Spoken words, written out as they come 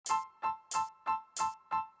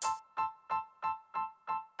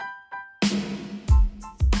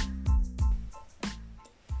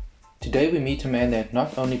Today we meet a man that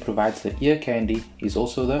not only provides the ear candy, he's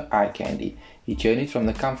also the eye candy. He journeyed from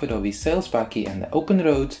the comfort of his sales bakkie and the open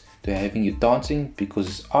roads to having you dancing because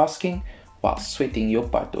he's asking while sweating your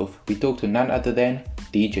butt off. We talk to none other than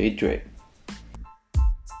DJ Dre.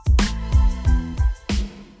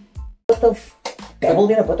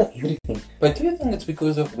 Dabbled in a bit of everything. But do you think it's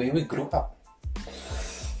because of where we grew up?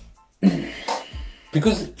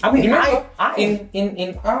 Because I mean, remember, I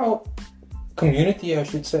in our community, I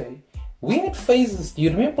should say, we had phases. Do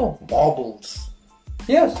you remember marbles?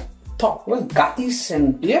 yes, Top. with gutties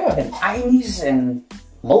and Yeah. and eyes and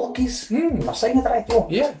milkies. Am I saying it right? Oh.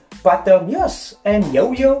 Yeah. But yes, and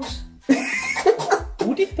yo-yos.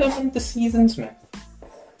 Who determined the seasons, man?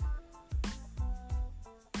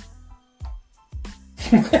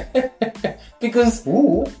 Because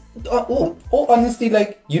Ooh. honestly,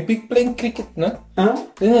 like, you'd be playing cricket, no? Huh?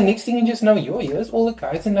 Then the next thing you just know, here's all the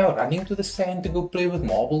guys are now running to the sand to go play with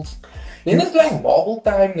marbles. Then it's like marble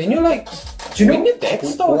time. Then you're like, Do you when know did that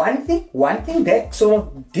start? one thing that sort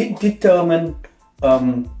of did determine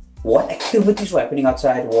what activities were happening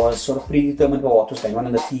outside was sort of predetermined by what was going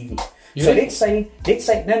on the TV. Yeah. So let's say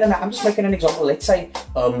no, I'm just making an example. Let's say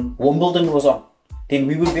Wimbledon was on. Then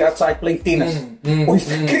we would be outside playing tennis. Or if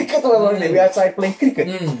cricket was on, then we outside playing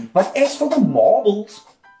cricket. But as for the marbles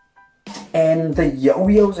and the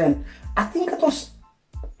yo-yos, and I think it was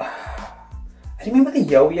I remember the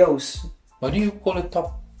yo-yos. What do you call it,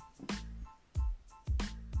 top?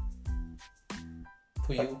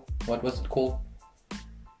 For you, what was it called?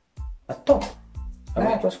 A top. Okay.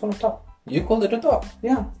 Yeah, it was called a top. You called it a top,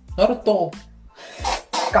 Yeah. not a tall.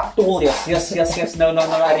 Kaptol, yes. No,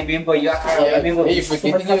 I remember. Yeah, I remember. Hey, you're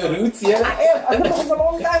forgetting your roots, yeah? I know, it was a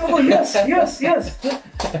long time ago. Yes.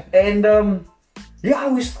 And yeah, I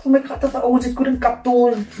was still my cat. I was couldn't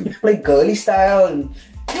Kaptol, play girly style, and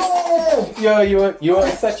Yeah, you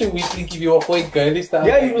were such a weak link if you were playing girly style.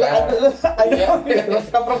 yeah, you know, I know. Let's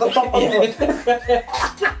come from the top of it.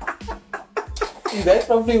 That's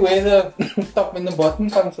probably where the top and the bottom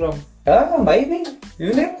comes from. Maybe.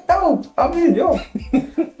 You never know. I mean, yo.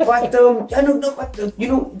 But yeah, no, but you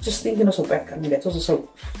know, just thinking also back. I mean, that was also,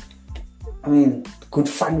 I mean, good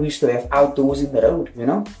fun we used to have outdoors in the road. You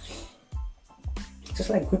know, just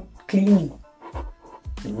like good, clean,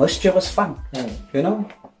 mischievous fun. You know,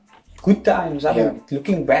 good times. I mean,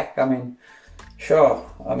 looking back, I mean, sure.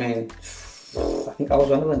 I mean, I think I was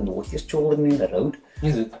one of the naughtiest children in the road.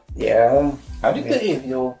 Is it? Yeah. How did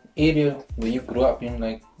your area where you grew up in,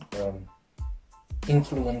 like,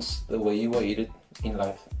 influence the way you were headed in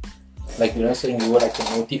life? Like, you know, saying you were like a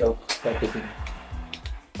naughty oak type of thing.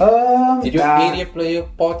 Did your area play a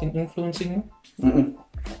part in influencing you?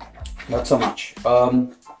 Not so much.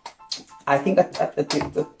 I think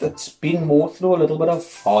it's been more through a little bit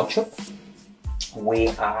of hardship,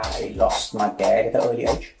 where I lost my dad at an early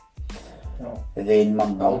age. Oh. Then my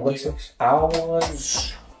mom was sick. I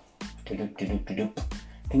was, I think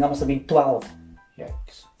I must have been 12.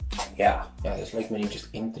 Yikes. Yeah. Yeah, it's like when you're just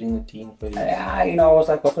entering the teen phase. Yeah, you know, I was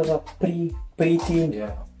like, what was a pre-teen?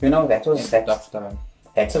 Yeah. You know, that was It's a tough time.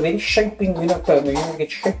 That's a very shaping, you know, term. You know, get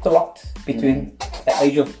shaped a lot between the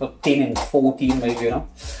age of 10 and 14, maybe, you know.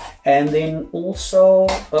 And then also,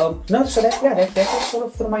 no, so that was sort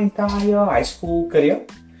of through my entire high school career.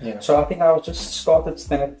 Yeah. So I think I was just started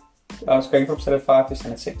I was going from standard 5 to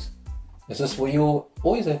standard 6. Is this where you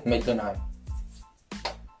always at Maitland High?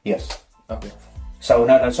 Yes. Okay. So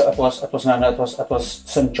it was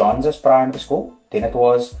St. John's as primary school. Then it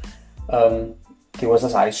was there was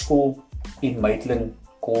this high school in Maitland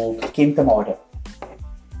called Kentamada.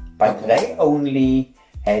 But they only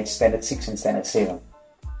had standard 6 and standard 7.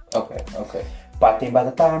 Okay. But then by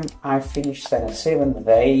the time I finished standard 7,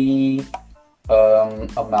 they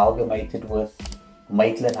amalgamated with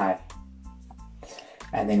Maitland High.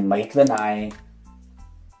 And then Maitland High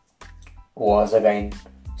was again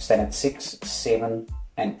standard 6, 7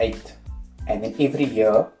 and 8. And then every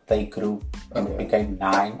year they grew and it became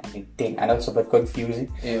 9 and then 10. I know it's a bit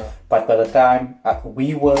confusing. Yeah. But by the time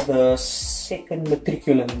we were the second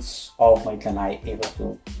matriculants of Maitland High ever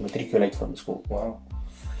to matriculate from the school. Wow.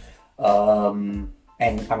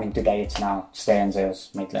 And I mean today it's now stands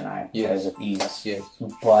as Maitland High as it is. Yes.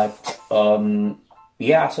 But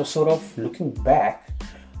yeah, so sort of looking back,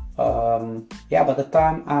 yeah, by the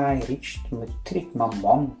time I reached matric, my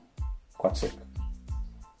mom got sick.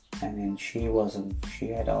 And then she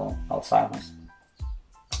had Alzheimer's.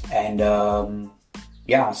 And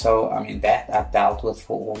yeah, so I mean that I dealt with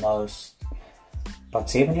for almost about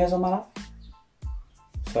 7 years of my life.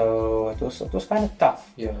 So it was kind of tough.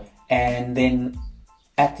 Yeah. And then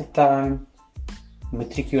at the time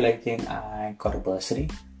matriculating, I got a bursary.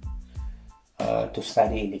 to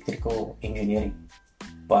study electrical engineering,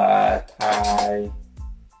 but I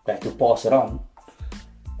had to pass it on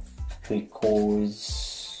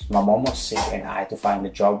because my mom was sick and I had to find a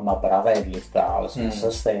job. My brother had left the house. My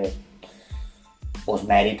sister was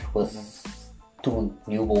married with 2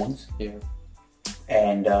 newborns. Yeah.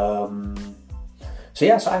 And so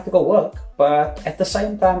I had to go work. But at the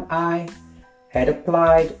same time, I had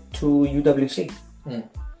applied to UWC.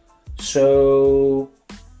 So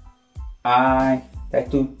I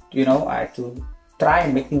had to, I had to try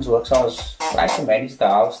and make things work. So I was trying to manage the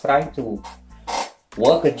house, trying to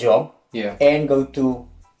work a job, and go to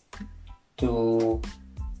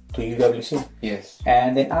UWC. Yes.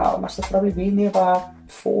 And then I must have probably been there about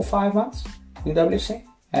 4 or 5 months, UWC,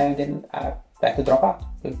 and then I had to drop out.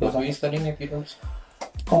 What were you studying at UWC?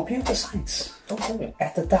 Computer science. Okay.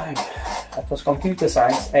 At the time, it was computer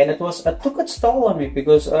science, and it took its toll on me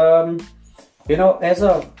because as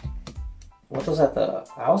a, what was that?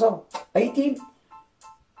 I was 18,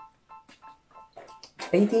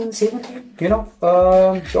 17,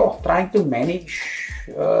 trying to manage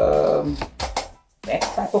that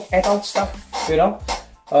type of adult stuff,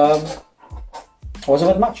 was a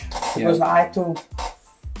bit much because I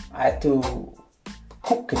had to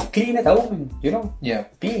cook and clean at home and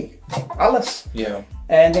be alles. Yeah.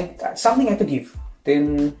 And then something had to give.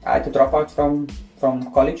 Then I had to drop out from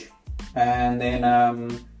college, and then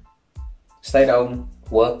stayed home,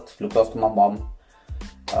 worked, looked after my mom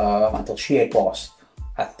until she had passed.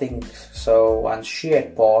 I think so. Once she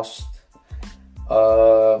had passed,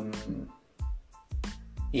 that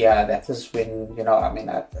is when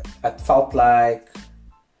I felt like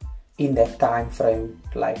in that time frame,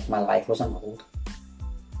 like my life was on hold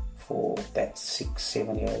for that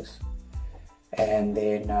 6-7 years. And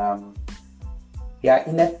then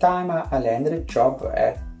in that time I landed a job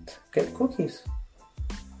at Cape Cookies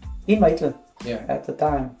in Maitland at the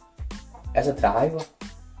time as a driver,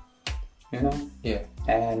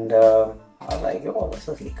 and I was like, this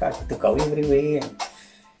is liquor. I get to go everywhere and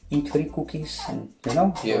eat free cookies, and it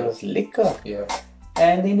was liquor.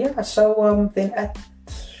 And then so then at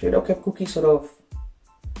Cape Cookies sort of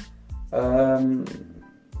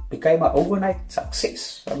became an overnight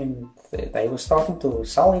success. I mean, they were starting to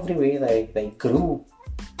sell everywhere. They grew,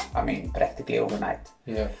 practically overnight.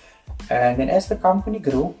 Yeah. And then as the company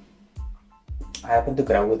grew, I happened to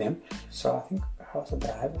grow with them. So I think I was a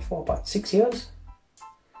driver for about 6 years.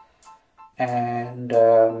 And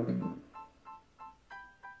then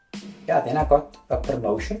I got a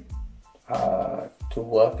promotion to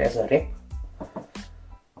work as a rep.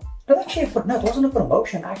 No, it wasn't a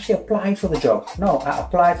promotion. I actually applied for the job. No, I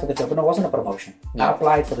applied for the job, but it wasn't a promotion. I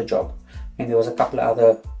applied for the job, and there was a couple of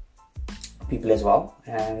other people as well,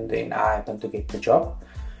 and then I happened to get the job.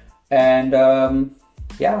 And I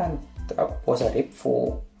was a rep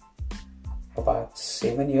for about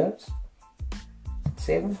 7 years.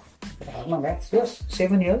 7? How's my maths? Yes,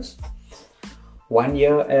 7 years. 1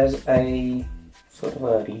 year as a sort of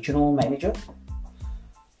a regional manager,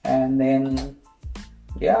 and then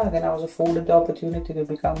then I was afforded the opportunity to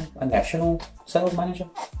become a national sales manager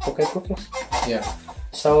for Cape Cookies. Yeah.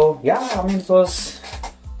 So it was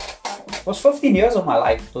 15 years of my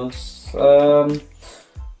life. It was,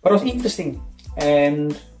 but it was interesting,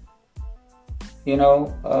 and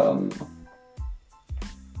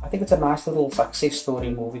I think it's a nice little success story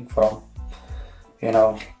moving from,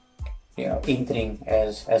 entering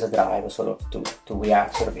as a driver sort of to where I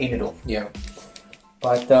sort of ended off. Yeah.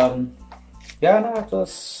 But it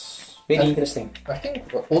was very interesting. I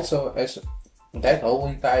think also as that whole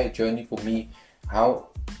entire journey for me, how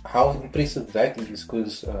impressive that is,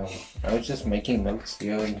 because I was just making notes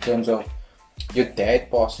here in terms of your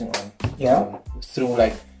dad passing on. Through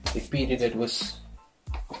like a period that was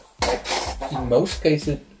like, in most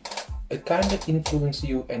cases it kind of influences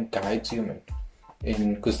you and guides you, man.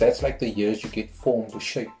 And because that's like the years you get formed or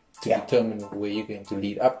shaped to determine where you're going to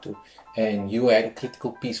lead up to. And you had a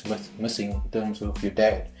critical piece missing in terms of your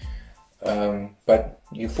dad. But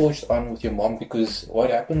you forged on with your mom, because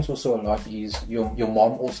what happens also a lot is your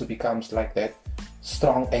mom also becomes like that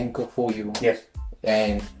strong anchor for you. Yes.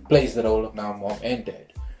 And plays the role of now mom and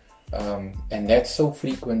dad. And that's so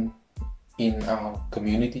frequent in our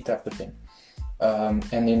community type of thing. And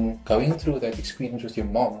then going through that experience with your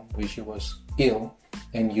mom, where she was ill,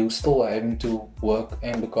 and you still having to work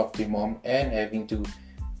and look after your mom and having to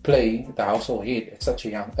play the household head at such a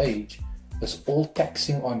young age, is all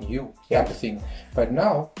taxing on you type of thing. But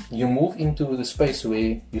now you move into the space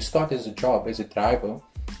where you start as a job as a driver,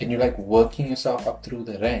 and you're like working yourself up through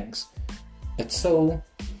the ranks. It's so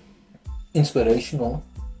inspirational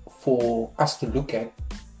for us to look at,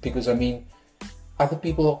 because other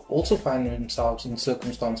people also find themselves in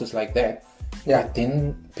circumstances like that. Yeah. But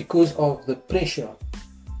then, because of the pressure,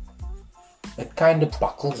 it kind of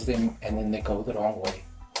buckles them, and then they go the wrong way,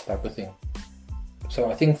 type of thing.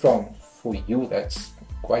 So I think for you, that's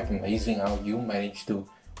quite amazing how you managed to,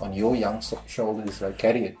 on your young shoulders, like,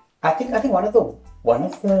 carry it. I think one of the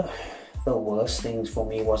worst things for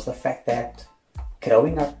me was the fact that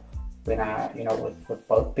growing up, when I, with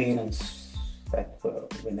both parents that were,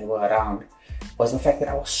 when they were around, was the fact that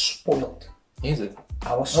I was spoiled. Is it?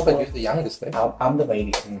 I was No, spoiled. but you're the youngest, eh? I'm the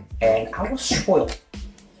baby, and I was spoiled.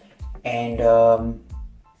 And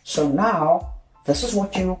so now, this is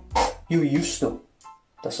what you used to.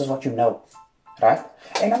 This is what you know, right?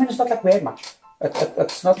 And I mean, it's not like we had much.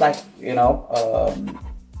 It's not like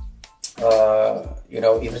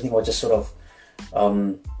everything was just sort of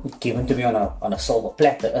given to me on a silver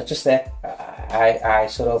platter. It's just that I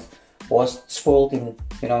sort of was spoiled in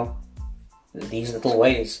these little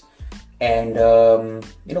ways, and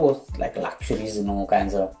with like luxuries and all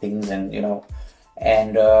kinds of things, and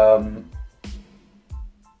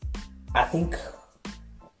I think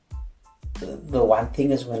the one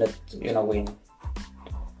thing is when it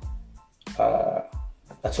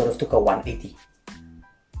sort of took a 180.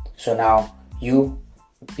 So now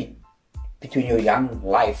between your young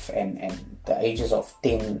life and the ages of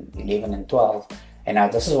 10, 11 and 12, and now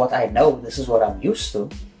this is what I know, this is what I'm used to,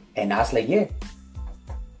 and I was like,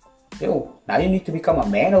 now you need to become a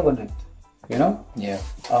man overnight, Yeah.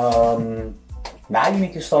 Now you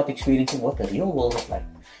need to start experiencing what the real world is like.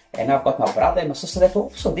 And I've got my brother and my sister that were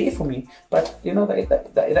also there for me, but they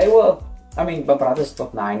were, I mean, my brother's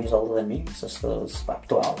about 9 years older than me, my sister was about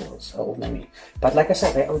 12 years older than me. But like I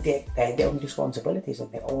said, they had their own responsibilities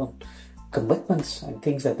and their own commitments and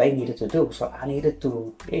things that they needed to do. So I needed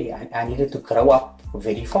to grow up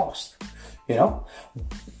very fast, I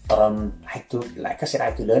had to, like I said, I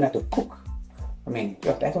had to learn how to cook. I mean,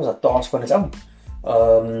 that was a task on its own.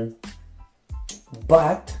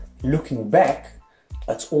 But looking back,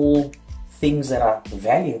 it's all things that I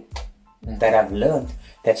value, that I've learned,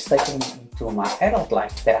 that's taken into my adult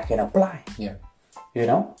life that I can apply. Yeah. I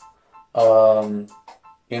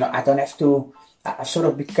don't have to. I sort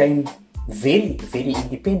of became very, very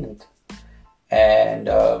independent, and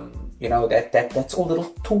that's all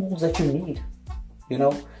little tools that you need,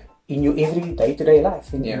 in your every day-to-day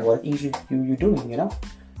life, in what it is you're doing,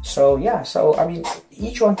 So yeah, so I mean,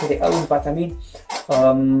 each one to their own, but I mean,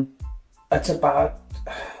 it's about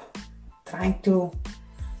trying to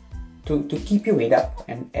keep your head up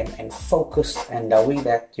and focused, and knowing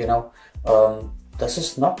that this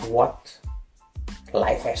is not what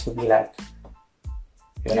life has to be like.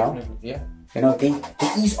 Yeah.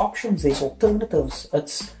 There is options, there's alternatives.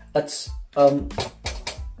 It's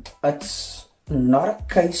not a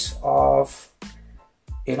case of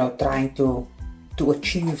trying to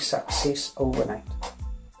achieve success overnight.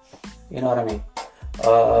 You know what I mean?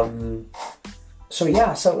 So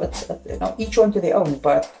yeah, so it's each one to their own,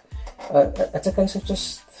 but it's a case of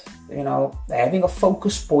just having a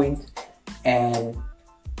focus point and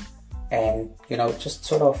just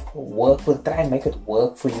sort of try and make it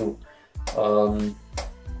work for you.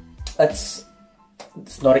 It's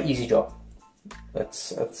not an easy job.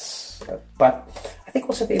 But I think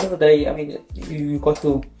also at the end of the day, I mean, you got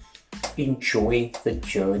to enjoy the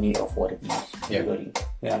journey of what it is you're doing.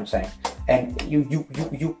 You know what I'm saying? And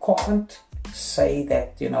you can't say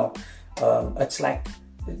that it's like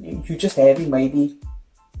you just having maybe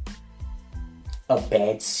a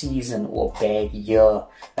bad season or a bad year.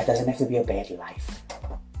 It doesn't have to be a bad life.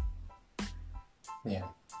 Yeah.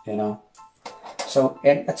 So,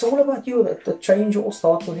 and it's all about you. The change all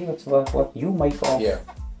starts with you. It's about what you make of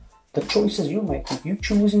the choices you make. If you're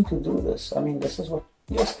choosing to do this, I mean, this is what.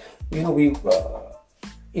 Yes, we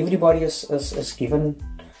everybody is given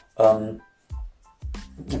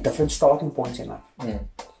different starting points in life.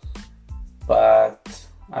 But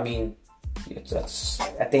I mean, it's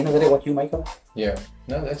at the end of the day what you make of it. Yeah,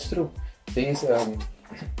 no, that's true. Things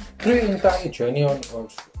through your entire journey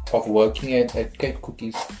of working at Cape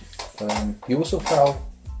Cookies, you also fell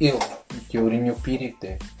ill during your period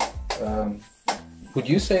there. Would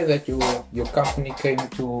you say that your company came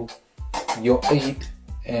to your aid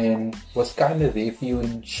and was kind of there for you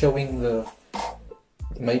in showing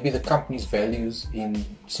maybe the company's values in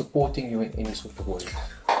supporting you in any sort of way?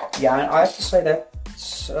 Yeah, I have to say that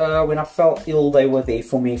when I fell ill, they were there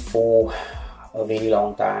for me for a very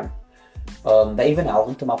long time. They even held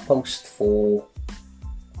onto my post for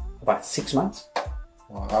about 6 months.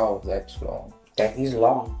 Wow, that's long. That is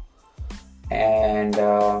long. And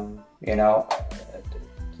I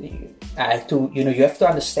have to, you have to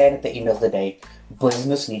understand at the end of the day,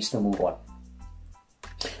 business needs to move on.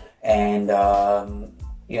 And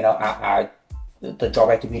you know, the job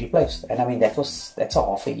had to be replaced, and I mean that's a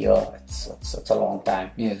half a year. It's a long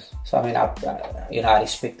time. Yes. So I mean, you know, I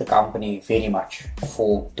respect the company very much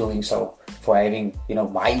for doing so, for having, you know,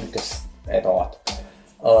 my interest at heart.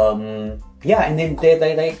 Yeah, and then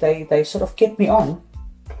they sort of kept me on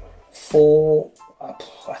for I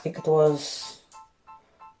think it was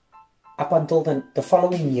up until the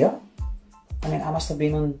following year. I mean, I must have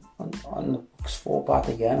been on the books for about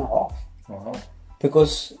a year and a half. Wow.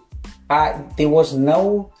 Because there was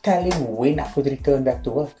no telling when I could return back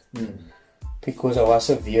to work. Because I was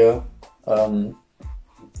severe, you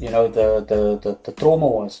know, the trauma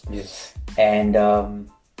was. Yes. And then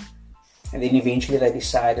eventually they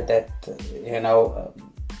decided that, you know,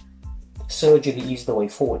 surgery is the way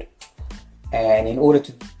forward. And in order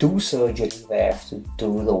to do surgery, they have to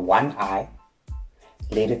do the one eye,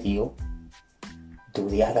 let it heal, do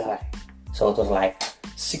the other eye. So it was like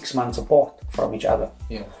 6 months apart from each other.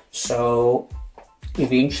 Yeah. So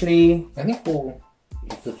eventually, I think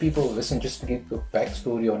if the people listen, just to get the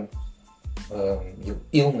backstory on your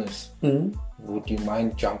illness, would you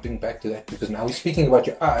mind jumping back to that? Because now we're speaking about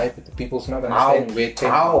your eye, but the people's not understanding where it came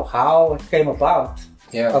from. How it came about.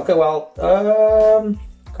 Yeah. Okay, well,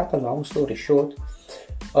 cut a long story short,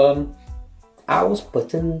 I was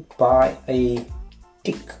bitten by a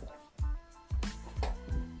tick.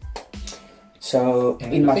 So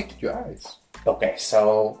And it affected your eyes. Okay,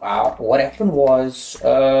 so what happened was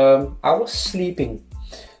I was sleeping,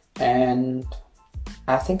 and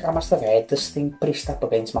I think I must have had this thing pressed up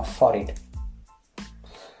against my forehead.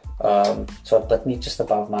 So it bit me just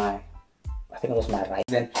above my, I think it was my right.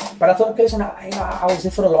 Then, but I thought, okay, so now, you know, I was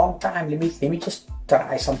there for a long time. Let me just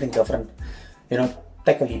try something different. You know,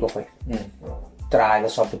 take a leap of faith. Try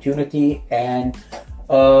this opportunity, and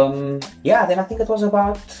yeah. Then I think it was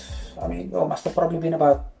about, I mean, well, must have probably been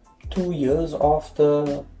about 2 years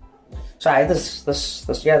after. So I had this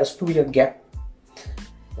 2 year gap.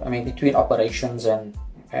 I mean, between operations and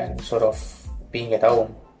sort of being at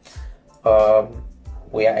home,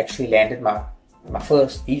 where I actually landed my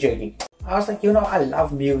first DJ gig. I was like, you know, I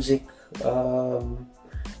love music. You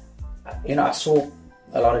know, I saw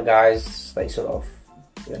a lot of guys, they sort of,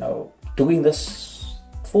 you know, doing this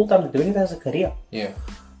full time, doing it as a career. Yeah.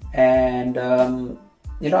 And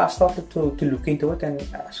you know, I started to look into it, and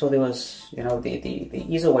so there was, you know, there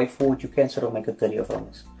is a way forward. You can sort of make a career from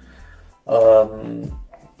this.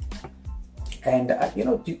 And you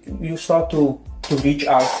know, you start to reach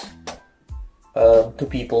out to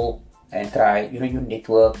people and try, you know, your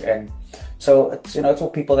network, and so it's, you know, it's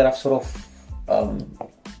all people that I've sort of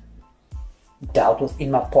dealt with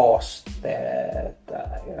in my past that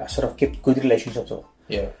I sort of kept good relationships with.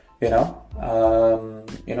 Yeah. You know,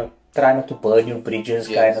 try not to burn your bridges,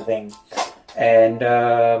 yes, kind of thing. And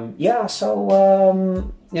yeah, so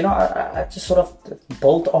you know, I just sort of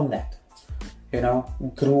built on that. You know,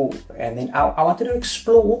 grew, and then I wanted to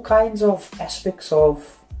explore all kinds of aspects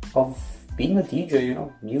of being a DJ. You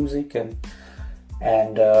know, music and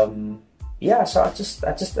yeah. So it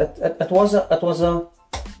was a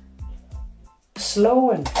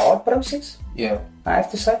slow and hard process. Yeah, I have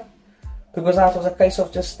to say, because it was a case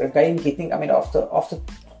of just again getting. I mean, after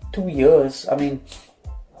 2 years, I mean,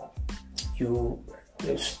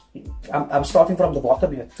 I'm starting from the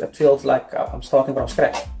bottom here. It feels like I'm starting from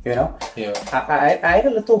scratch, you know. Yeah. I had a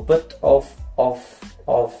little bit of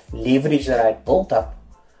leverage that I built up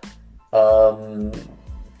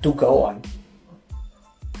to go on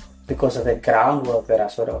because of the groundwork that I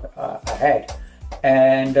sort of I had,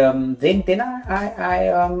 and then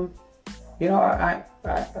I you know,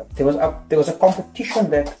 there was a competition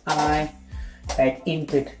that I had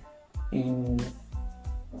entered in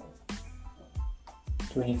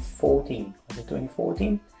 2014. Was it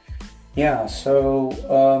 2014? Yeah, so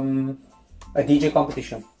a DJ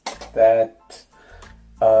competition that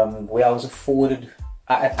where I was afforded.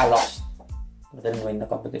 I lost. I didn't win the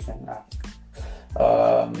competition.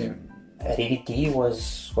 Reddy D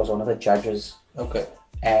was one of the judges. Okay.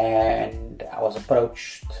 And I was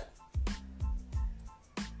approached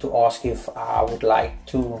to ask if I would like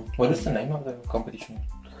to. What is the name of the competition?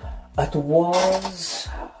 It was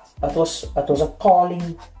a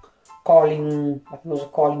calling. I think it was a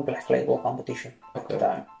calling black label competition at the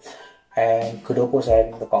time, and Kudok was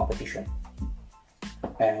having the competition,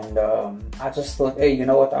 and I just thought, hey, you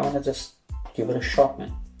know what? I want to just give it a shot,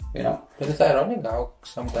 man. You know. But it's ironic how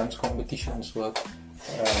sometimes competitions work.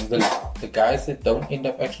 The guys that don't end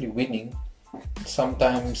up actually winning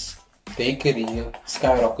sometimes their career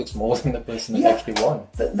skyrockets more than the person who Yeah. actually won.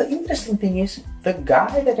 The interesting thing is, the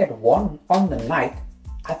guy that had won on the night,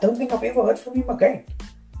 I don't think I've ever heard from him again.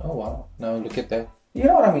 Oh wow! Now look at that. You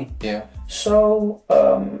know what I mean? Yeah. So,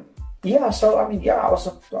 I was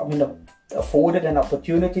afforded an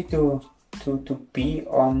opportunity to be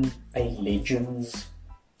on a Legends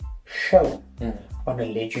show, on a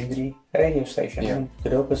legendary radio station. Yeah. I mean,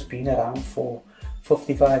 Grub has been around for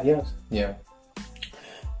 55 years. Yeah.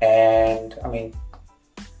 And I mean,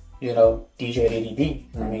 DJ Reddy D,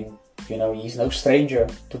 I mean, he's no stranger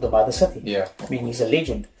to the Mother City. Yeah. I mean, he's a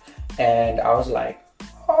legend. And I was like,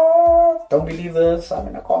 oh, don't believe this. I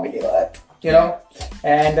mean, I can't believe it. You know?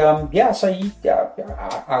 And I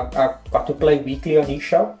got to play weekly on his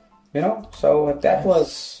show, So that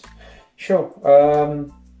was, sure.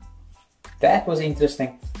 That was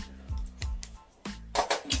interesting.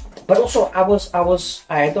 But also, I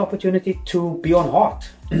had the opportunity to be on Heart.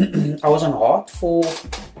 I was on Heart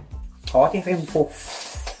FM for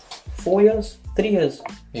 4 years, 3 years,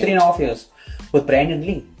 3.5 years with Brandon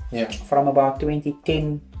Lee. Yeah. From about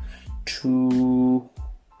 2010 to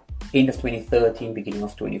end of 2013, beginning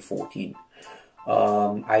of 2014.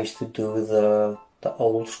 I used to do the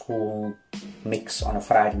old school mix on a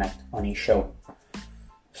Friday night on his show.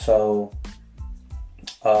 So,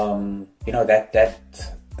 again,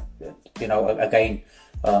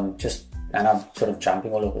 just, and I'm sort of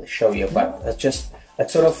jumping all over the show here, but it's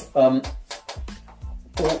sort of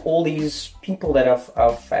all these people that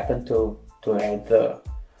I've happened to have the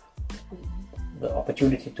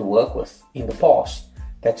opportunity to work with in the past,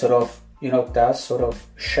 that sort of, does sort of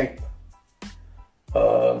shape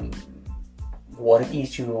what it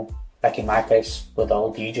is like in my case, with the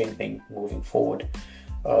whole DJing thing moving forward,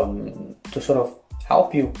 to sort of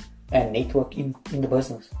help you and network in the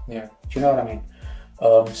business. Yeah. Do you know what I mean?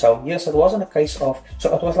 So yes, it wasn't a case of,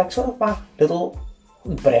 so it was like sort of my little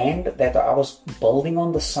brand that I was building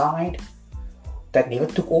on the side that never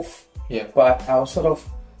took off. Yeah. But I was sort of,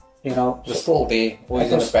 Just all there,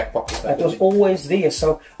 always in the back pocket. it was always there.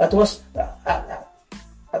 So it was,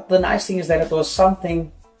 the nice thing is that it was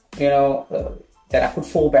something, that I could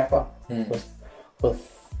fall back on with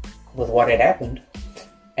what had happened.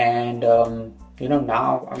 And,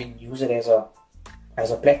 now, I mean, use it as a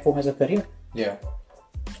platform, as a career. Yeah.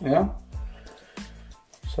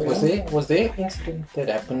 So, Was there an incident that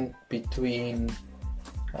happened between,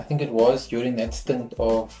 I think it was during that stint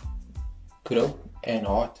of Grub and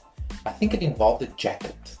Heart? I think it involved a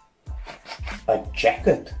jacket. a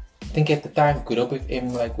jacket? I think at the time Grub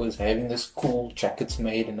FM was having this cool jackets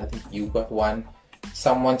made, and I think you got one.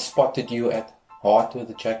 Someone spotted you at Heart with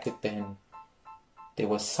a jacket, then there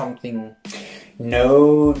was something.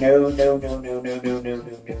 No. I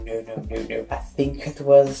think it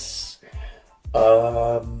was.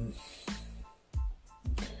 No.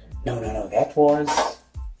 That was.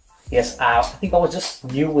 Yes, I think I was just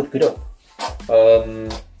new with Grub.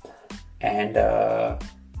 And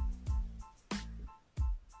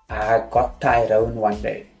I got Tyrone one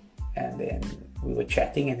day, and then we were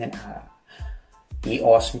chatting, and then he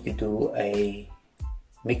asked me to do a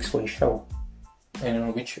mix for his show.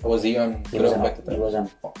 And which was he on? He was on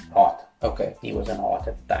Heart. Okay. He was on Heart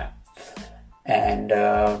at the time. And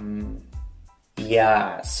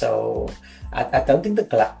so I don't think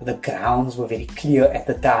the grounds were very clear at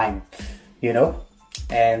the time,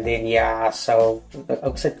 And then so I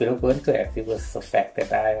was weren't too happy with the fact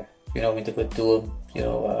that I went to go do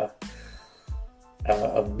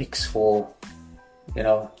a mix for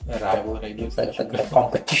A rival radio station. the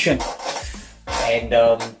competition. And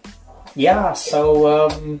so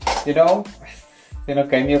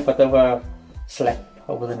gave me a bit of a slap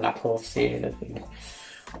over the knuckles there.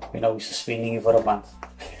 We're suspending you for a month.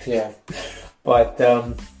 Yeah. But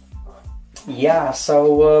so I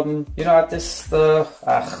just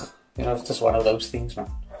it's just one of those things, man.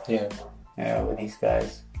 Yeah. With these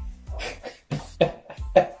guys.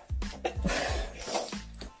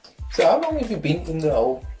 So how long have you been in the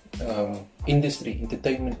whole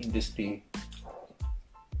entertainment industry?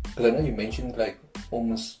 Because I know you mentioned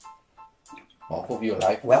almost half of your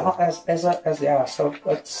life. Well, so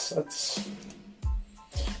it's.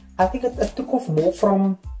 I think it took off more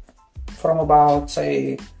from about,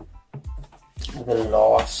 say, the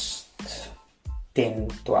last 10,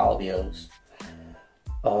 12 years.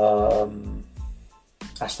 I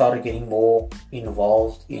started getting more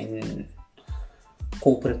involved in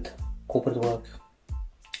corporate work,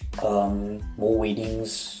 more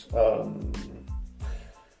weddings.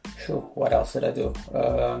 What else did I do?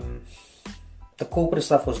 The corporate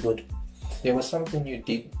stuff was good. There was something you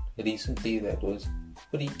did recently that was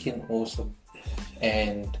freaking awesome,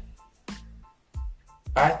 and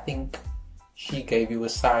I think she gave you a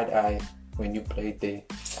side eye when you played there.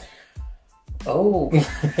 Oh,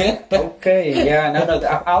 okay. Yeah, no.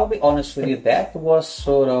 I'll be honest with you. That was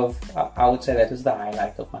sort of, I would say that is the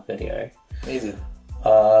highlight of my career. Is it?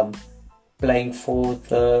 Playing for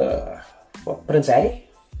Prince Harry.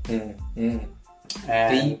 The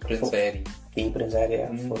And Prince Harry. The Prince Harry,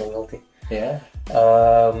 yeah, for royalty. Yeah.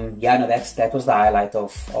 Yeah, no, that was the highlight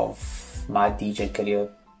of my DJ career.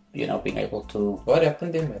 You know, being able to. What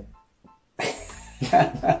happened there, man?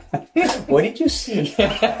 What did you see?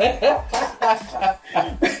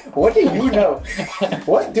 What do you know?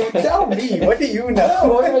 What do tell me? What do you know?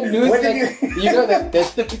 What I knew What is did like, you know that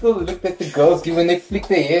typical look that the girls give when they flick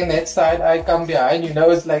their hair and that side eye come behind, you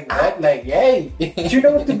know, it's like that, like, hey. Do you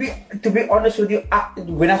know, to be honest with you,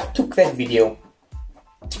 when I took that video,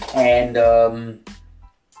 and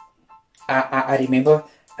I remember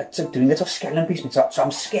doing that of scanning pieces. So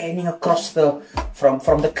I'm scanning across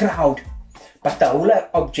from the crowd, but the whole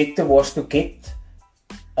objective was to get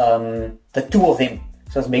the two of them,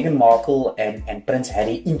 so it's Meghan Markle and Prince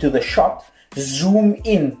Harry, into the shot, zoom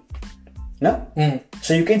in, no?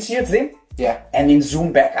 So you can see it's them, Yeah. and then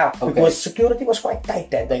zoom back out, Okay. because security was quite tight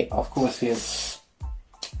that day. Of course, yes.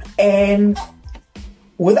 And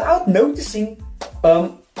without noticing, I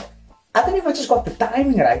don't know if I just got the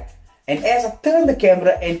timing right. And as I turned the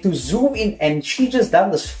camera and to zoom in, and she just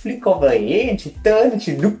done this flick of her hair, and she turned and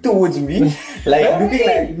she looked towards me, like looking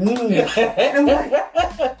like, And I'm like,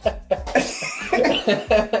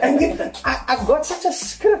 and then I got such a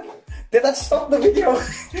script that I stopped the video.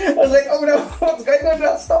 I was like, oh no, what's going on?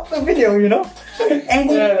 I stopped the video, you know? And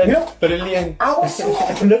then, you know, Brilliant. I was so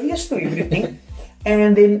oblivious to everything.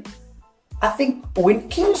 And then I think when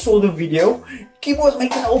Kim saw the video, Kim was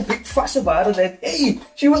making a whole big fuss about it. That hey,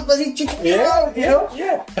 she was busy checking it out, you know.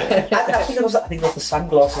 Yeah. I think it was the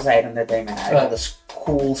sunglasses I had on that day, man. I had this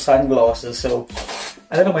cool sunglasses, so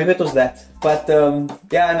I don't know, maybe it was that. But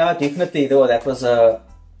yeah, no, definitely though, that was a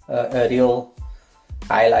real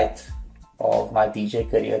highlight of my DJ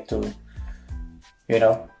career too. You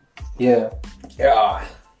know. Yeah. Yeah.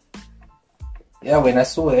 Yeah, when I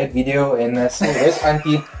saw that video and I saw this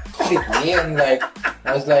auntie flick me and like,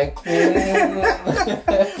 I was like,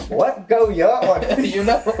 What go you on? you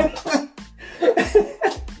know.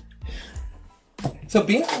 So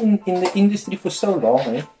being in the industry for so long,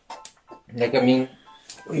 eh? Like, I mean,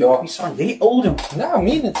 You sound very old. no, I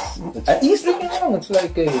mean, it's looking long. It's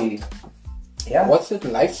like a, Yeah. what's it,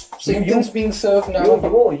 life sentence being served now?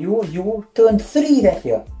 You turned 3 that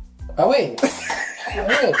year. Oh, wait.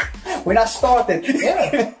 Yeah. When I started.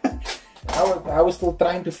 Yeah. I was still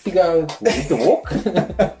trying to figure out where to walk.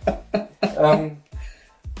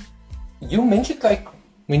 You mentioned like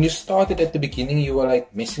when you started at the beginning, you were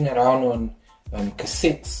like messing around on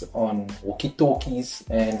cassettes, on walkie-talkies,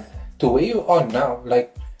 and to where you are now,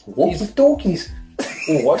 like Walkie-talkies.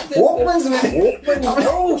 what? Walkmans, man. Walkman?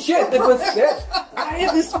 Oh shit! That was that. I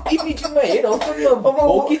had this image in my head. I was talking about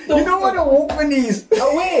walkie-talkie. You know what a Walkman is?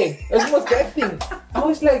 No way! It was that thing. I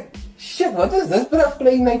was like, shit, what is this? But I'm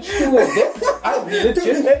playing like Stewart. I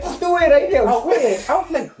legit. Let's do it right here. Oh wait, I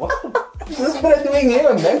was like, what the is this brother doing here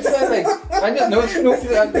on that side? Like, I just know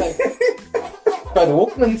Snoopy. I'm like, but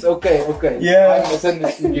Walkmans, okay. Yeah. I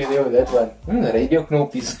misunderstood you there with that one. The radio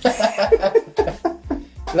knoppies.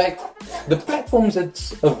 Like, the platforms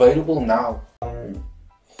that's available now.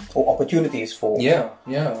 Or opportunities for. Yeah.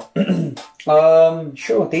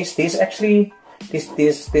 Sure. There's actually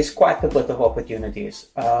there's quite a bit of opportunities.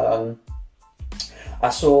 I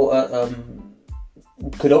saw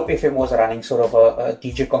Good Hope FM was running sort of a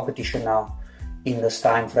DJ competition now in this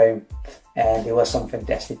time frame, and there were some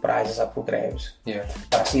fantastic prizes up for grabs. Yeah.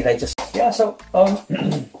 But I see they just so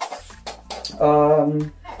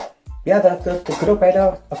yeah, the group had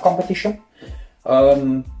a competition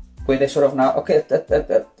where they sort of now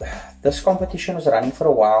this competition was running for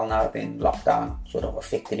a while now. Then lockdown sort of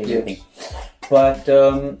affected everything. Yes. But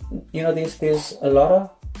you know, there's a lot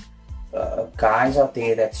of guys out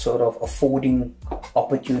there that sort of affording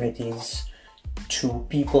opportunities to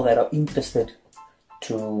people that are interested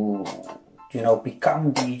to, you know,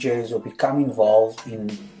 become DJs or become involved in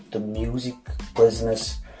the music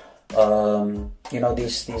business. You know,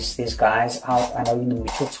 there's guys out, I know in the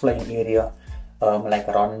Mitchells Plain area, like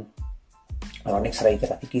Ron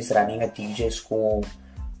X-Rated, I think he's running a DJ school.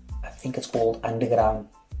 I think it's called Underground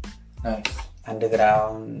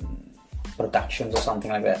Productions or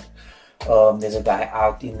something like that. There's a guy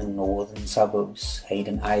out in the northern suburbs,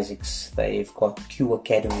 Hayden Isaacs. They've got Q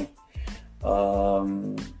Academy.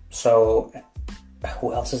 So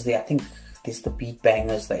who else is there? I think there's the Beat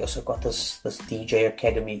Bangers. They also got this DJ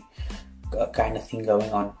Academy. kind of thing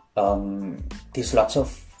going on. There's lots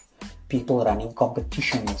of people running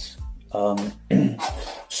competitions.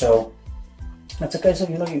 So it's a case of,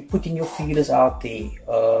 you know, you putting your feelers out there,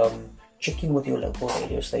 checking with your local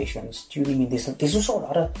radio stations, tuning in. There's also a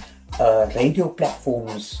lot of radio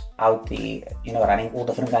platforms out there, you know, running all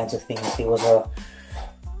different kinds of things. There was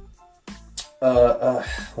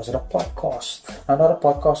was it a podcast? No, not a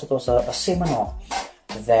podcast. It was a seminar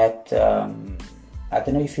that I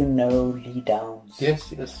don't know if you know Lee Downs.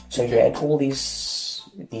 Yes. So you had all these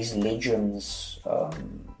legends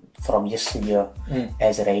from yesteryear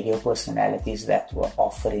as radio personalities that were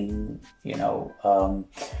offering, you know,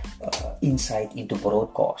 insight into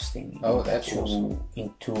broadcasting. Oh, that's awesome.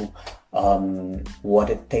 Into what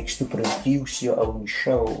it takes to produce your own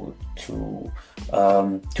show, to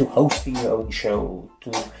hosting your own show,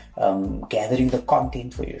 to gathering the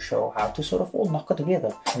content for your show, how to sort of all knock it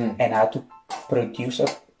together, and how to produce a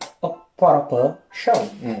proper show,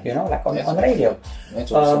 you know, like on radio.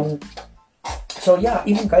 That's awesome. So yeah,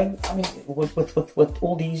 even going, I mean, with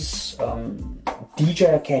all these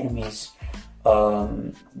DJ academies,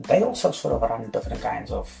 they also sort of run different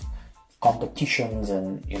kinds of competitions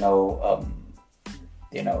and you know,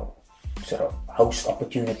 sort of host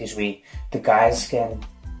opportunities where the guys can,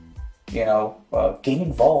 you know, get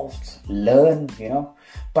involved, learn, you know.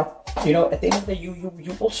 But you know, at the end of the day,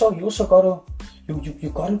 you also gotta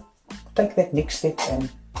take that next step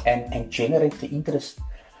and generate the interest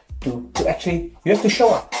to actually, you have to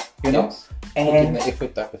show up, you know. Yes. And the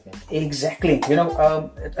effort type of thing. Exactly, you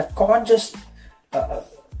know, it can't just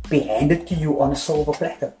be handed to you on a silver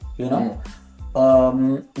platter, you know.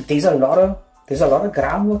 There's a lot of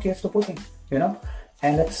groundwork you have to put in, you know,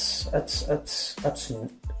 and it's I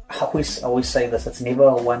always say this, it's never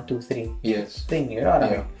a 1, 2, 3 thing, you know what I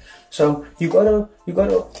mean? So you gotta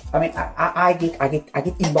I mean, I get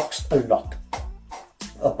inboxed a lot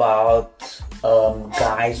about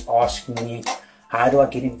guys asking me, how do I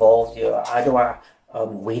get involved here? How do I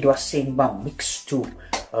where do I send my mix to?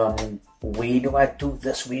 Where do I do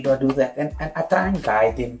this? Where do I do that? And I try and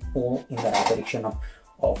guide them all in the right direction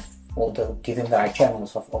give them the right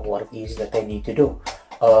channels of what it is that they need to do.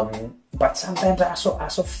 But sometimes I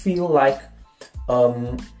also feel like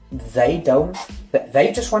they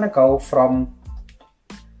just want to go from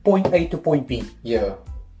point A to point B. Yeah,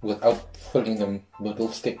 without filling them little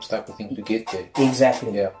steps type of thing to get there.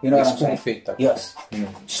 Exactly. Yeah, you know what I'm saying? Yes.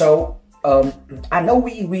 So I know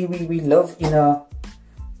we live in a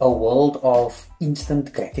world of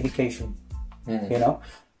instant gratification, you know,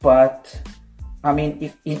 but I mean,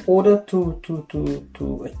 if in order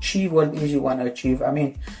to achieve what it is you want to achieve, I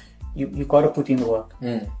mean, you got to put in the work.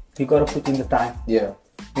 You got to put in the time. Yeah.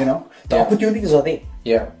 You know, the opportunities are there.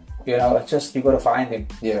 Yeah. You know, it's just you got to find them.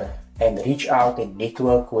 Yeah. And reach out and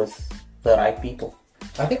network with the right people.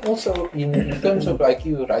 I think also in terms of, like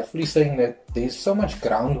you rightfully saying, that there's so much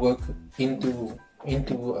groundwork into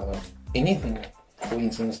anything. For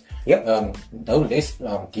instance, no less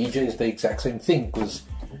DJ is the exact same thing, because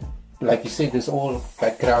like you said, there's all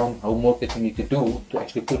background homework that you need to do to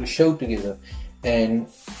actually put a show together. And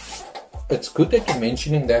it's good that you're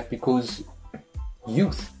mentioning that, because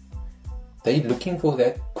youth, they're looking for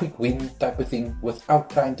that quick win type of thing without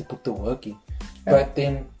trying to put the work in. But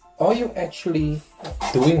then, are you actually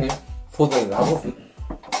doing it for the love of it,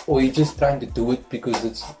 or are you just trying to do it because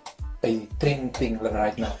it's a trend thing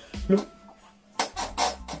right now? Look,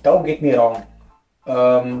 don't get me wrong.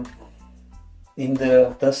 In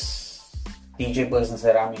this DJ business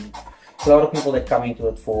that I'm in, there's a lot of people that come into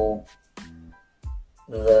it for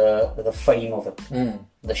the fame of it,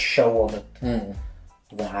 the show of it,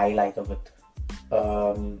 the highlight of it.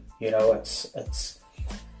 You know, it's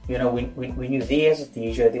you know, when you're there as a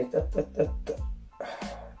DJ,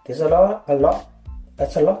 there's a lot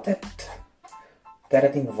that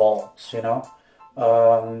it involves, you know.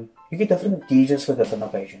 You get different DJs for different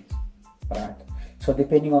occasions, right? So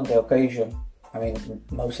depending on the occasion, I mean,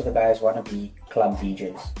 most of the guys want to be club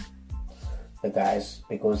DJs. The guys,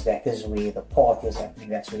 because that is where the party is happening.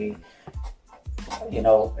 That's where, you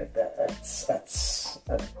know, it's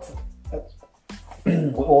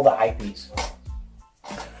with all the IPs.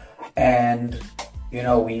 And you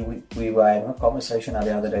know, we were having a conversation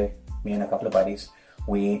the other day, me and a couple of buddies.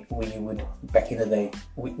 We would, back in the day,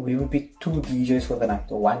 we would be 2 DJs for the night,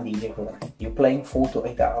 or 1 DJ for the night. You're playing 4 to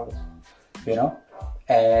 8 hours, you know.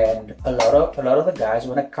 And a lot of the guys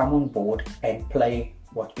want to come on board and play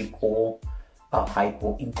what we call a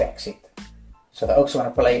hypo impact set. So they also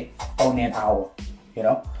want to play only an hour, you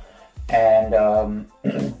know. And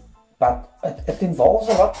but it involves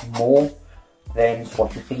a lot more than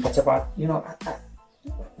what you think. It's about, you know,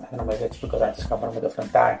 you know, maybe it's because I just come from a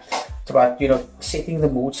different time. It's about, you know, setting the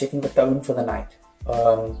mood, setting the tone for the night.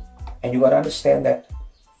 And you got to understand that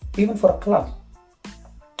even for a club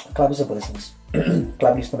is a business.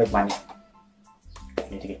 Club needs to make money.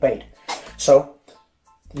 You need to get paid. So,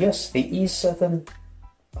 yes, there is certain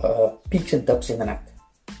peaks and dips in the night.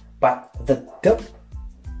 But the dip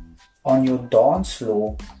on your dance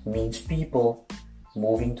floor means people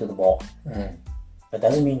moving to the bar. That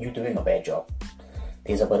doesn't mean you're doing a bad job.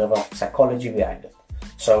 There's a bit of a psychology behind it.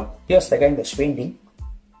 So, yes, they're spending.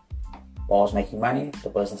 Bar's making money, the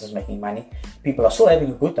business is making money. People are still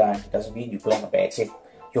having a good time. It doesn't mean you're playing a bad set.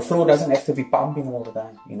 Your floor doesn't have to be pumping all the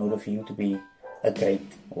time in order for you to be a great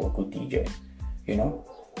or a good DJ, you know.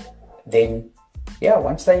 Then, yeah,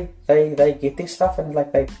 once they get their stuff and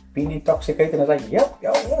like they've been intoxicated, and it's like, yeah,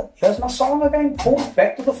 here's my song again, boom,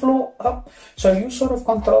 back to the floor, up. So you sort of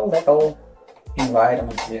control that whole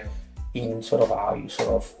environment in sort of how you sort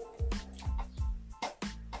of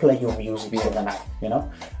play your music for the night, you know.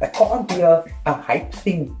 It can't be a hype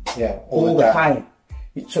thing all the time.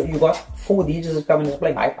 So you got 4 DJs coming and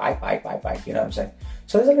playing hype, you know what I'm saying?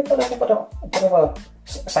 So there's a little bit of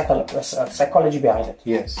a psychology behind it.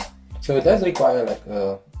 Yes. So it does require like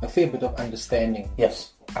a fair bit of understanding.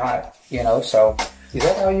 Yes. You know, so... Is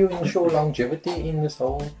that how you ensure longevity in this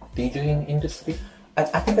whole DJing industry? I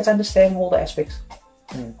think it's understanding all the aspects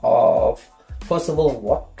of, first of all,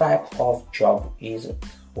 what type of job is it?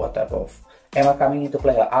 What type of... Am I coming in to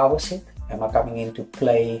play an hour set? Am I coming in to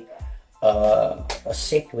play a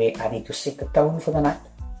set where I need to set the tone for the night?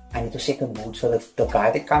 I need to set a mood. So the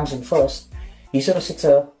guy that comes in first, he sort of sets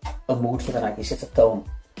a mood for the night. He sets a tone,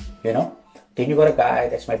 you know. Then you got a guy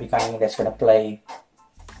that's maybe coming in that's going to play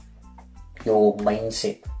your main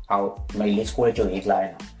set. Let's call it your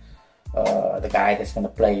headliner. The guy that's going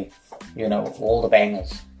to play, you know, all the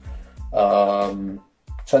bangers.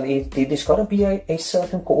 So there's got to be a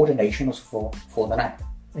certain coordination also for the night,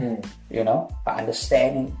 you know,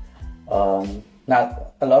 understanding.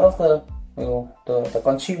 Now, a lot of the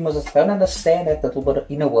consumers don't understand that little bit of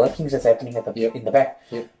inner workings that's happening in the back.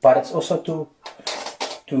 But it's also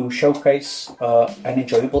to showcase an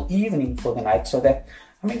enjoyable evening for the night. So that,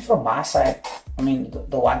 I mean, from my side, I mean,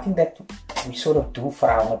 the one thing that we sort of do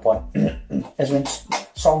frown upon is when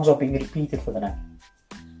songs are being repeated for the night.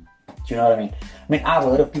 Do you know what I mean? I mean, I've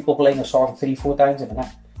heard of people playing a song 3-4 times in the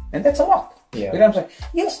night, and that's a lot. Yeah. You know what I'm saying?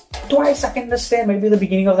 Yes, twice I can understand, maybe the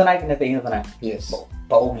beginning of the night and at the end of the night. Yes.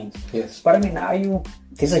 By all means. Yes. But I mean, now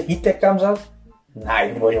there's a hit that comes out,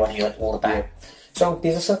 everybody wants to hear it all the time. Yeah. So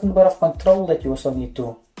there's a certain bit of control that you also need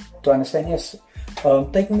to understand. Yes,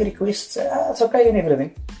 taking requests, it's okay and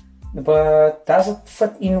everything, but does it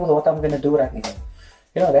fit in with what I'm going to do right now?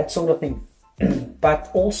 You know, that sort of thing. But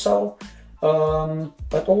also,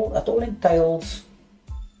 it all entails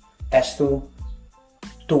as to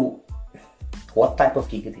what type of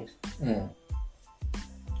gig it is.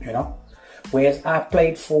 You know, whereas I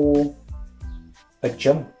played for a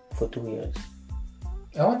gym for 2 years.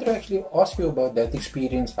 I want to actually ask you about that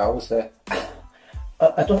experience. How was that?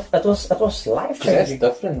 It was life changing.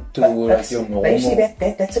 That's different to like your normal. Basically,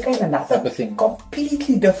 that's again another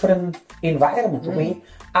completely different environment. Where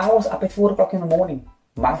I was up at 4 o'clock in the morning.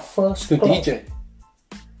 My first to club. DJ.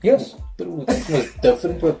 Yes. True, that was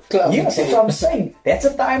different with club. Yes, that's what I'm saying. That's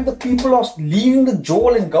the time the people are leaving the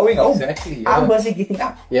jail and going home. Exactly. Yeah. I'm busy getting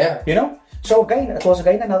up. Yeah. You know. So again, it was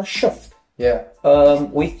another shift. Yeah.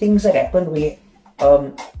 With things that happened where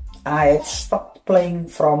I had stopped playing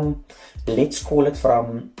from, let's call it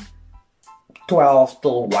from 12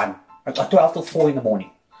 till 12 till 4 in the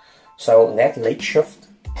morning. So that late shift,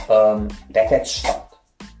 that had stopped.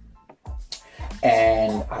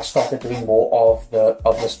 And I started doing more of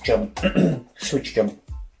this gym, switch gym.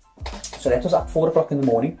 So that was at 4 o'clock in the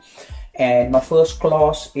morning. And my first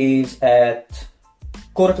class is at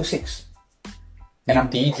 5:45. And I'm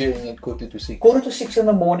DJing at 5:45. 5:45 in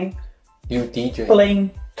the morning. You DJ.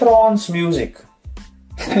 Playing trance music.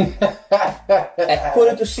 At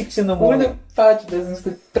 5:45 in the morning. Who the fudge listens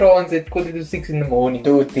to trance at 5:45 in the morning?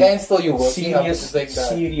 Dude, and still you working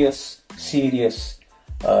serious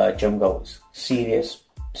gym goers. Serious.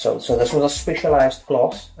 So this was a specialized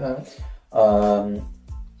class.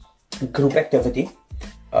 Group activity,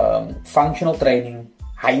 functional training,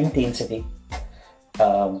 high intensity.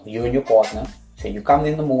 You and your partner. So you come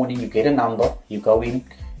in the morning, you get a number, you go in,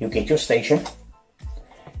 you get your station,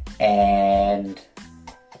 and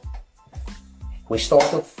we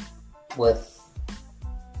started with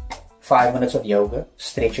 5 minutes of yoga,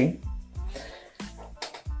 stretching,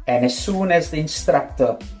 and as soon as the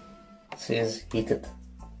instructor says hit it,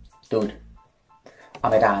 dude,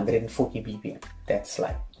 I'm at 140 BPM. That's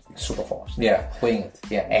like super fast. Yeah, wing it.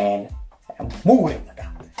 Yeah. And moving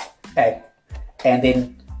around. And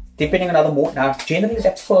then depending on other mode, now generally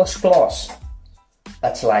that first class,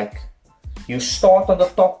 that's like you start on the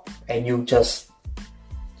top and you just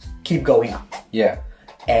keep going up. Yeah.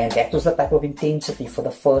 And that was the type of intensity for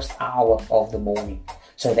the first hour of the morning.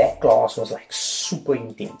 So that class was like super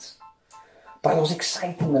intense. But it was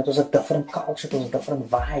exciting. It was a different culture. It was a different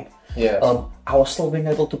vibe. Yeah. I was still being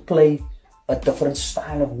able to play a different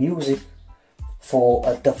style of music for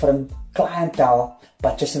a different clientele,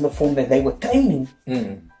 but just in the form that they were training.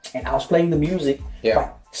 And I was playing the music,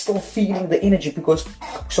 but still feeling the energy because,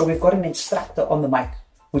 so we've got an instructor on the mic,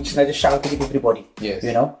 which is not just shouting at everybody,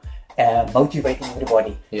 you know, motivating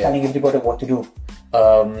everybody, telling everybody what to do,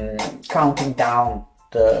 counting down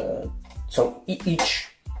so each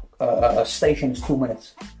station is 2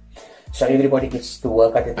 minutes. So everybody gets to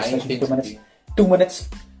work at the station for 2 minutes. 2 minutes,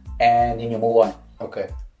 and then you move on. Okay.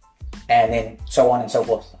 And then so on and so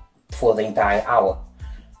forth for the entire hour.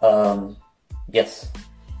 Yes.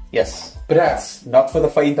 But that's not for the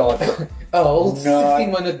faint of heart. a whole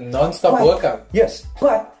 60-minute non-stop workout. Yes,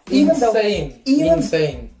 but even though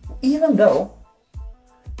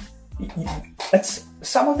it's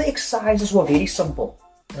some of the exercises were very simple,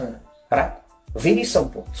 right? Very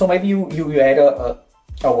simple. So maybe you had a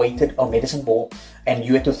weighted or medicine ball and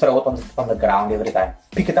you had to throw it on the ground every time.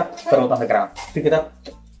 Pick it up, throw it on the ground. Pick it up.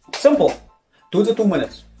 Simple. 2 to 2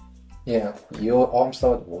 minutes. Yeah, your arms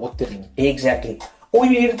start watering. Exactly. Or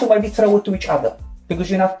you needed to maybe throw it to each other because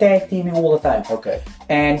you're not tag teaming all the time. Okay.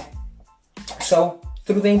 And so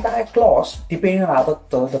through the entire class, depending on how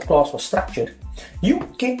the class was structured, you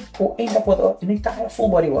get or end up with an entire full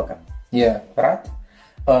body workout. Yeah. Right?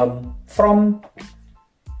 From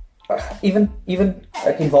even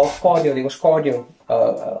it involved cardio. There was cardio,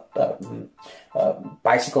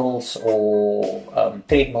 bicycles or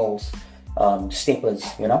treadmills, steppers,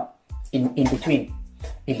 you know, in between,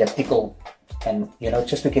 elliptical, and you know,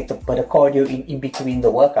 just to get the bit of cardio in between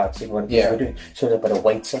the workouts in what we were doing. So a bit of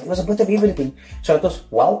weights. So it was a bit of everything. So it was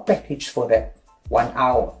well packaged for that 1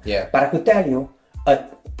 hour. Yeah. But I could tell you,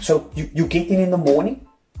 so you get in the morning,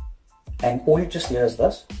 and all you just hear is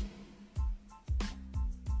this.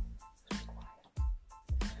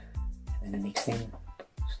 And then the next thing,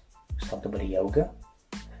 start a bit of yoga.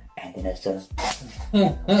 And then it's just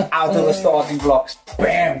out of the starting blocks.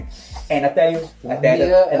 Bam! And I tell you, and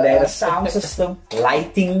they had a sound system,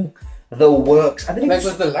 lighting, the works. I didn't like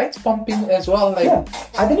with the lights pumping as well. Like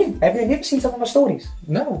I didn't. Have you never seen some of my stories?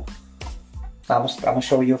 No. I'm gonna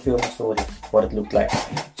show you a few of the stories, what it looked like.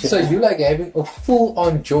 So you like having a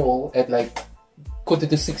full-on Joel at like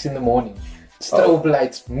 5:45 in the morning. Strobe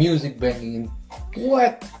lights, music banging.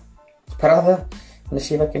 What? Brother, let me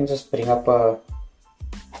see if I can just bring up a...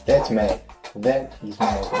 That's mad. That is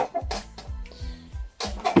mad.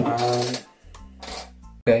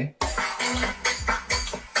 Okay.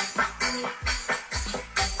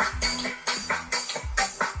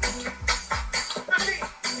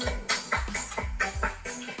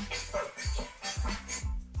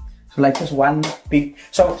 So like just one big...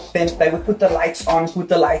 So then they would put the lights on, put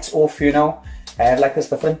the lights off, you know. Have like this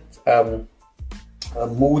different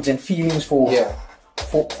moods and feelings for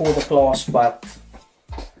the class, but...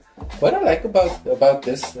 What I like about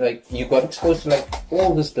this, like you got exposed to like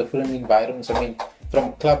all these different environments. I mean,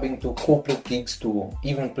 from clubbing to corporate gigs to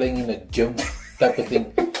even playing in a gym type of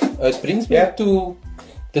thing. It brings me to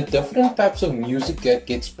the different types of music that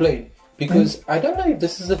gets played. Because I don't know if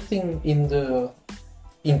this is a thing in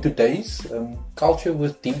today's culture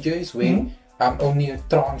with DJs where I'm only a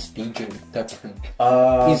trance DJ type of thing.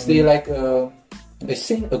 Is there like a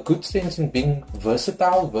good sense in being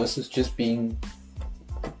versatile versus just being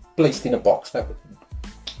placed in a box type of thing?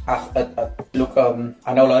 Look,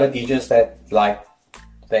 I know a lot of DJs that like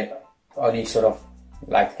they only sort of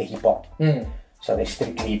like the hip hop. So they're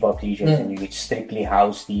strictly hip hop DJs, and you get strictly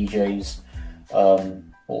house DJs,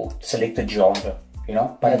 or selected genre, you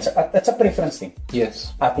know. But it's a preference thing.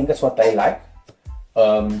 Yes, I think that's what they like.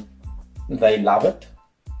 They love it.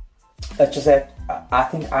 It's just that I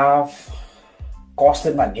think I've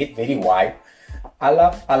casted my net very wide. I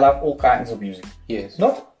love all kinds of music. Yes,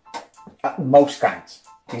 not most kinds.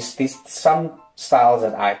 There's some styles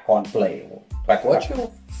that I can't play. But what's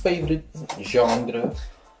your favorite genre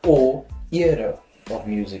or era of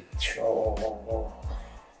music? Oh,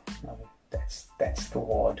 no, that's too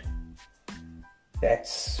hard.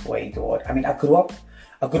 That's way too hard. I mean, I grew up.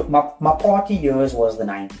 My party years was the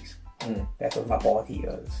 90s. That was my party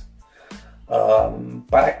years.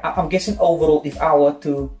 But I'm guessing overall, if I were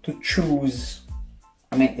to choose,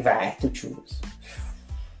 I mean, if I had to choose,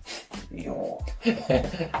 you know,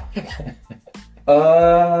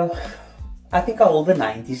 I think I hold the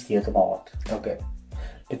 90s dear to my heart. Okay.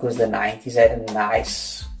 Because the 90s had a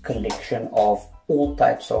nice collection of all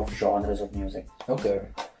types of genres of music. Okay.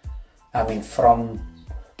 I mean, from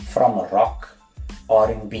rock,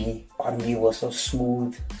 R&B. R&B was so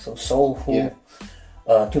smooth, so soulful. Yeah.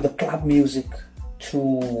 To the club music,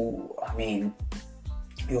 to, I mean,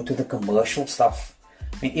 to the commercial stuff.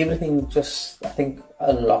 I mean, everything just, I think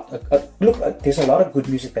a lot, look, there's a lot of good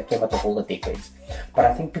music that came out of all the decades. But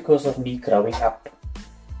I think because of me growing up,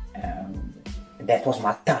 that was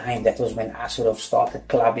my time. That was when I sort of started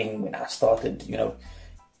clubbing, when I started,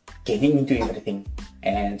 getting into everything.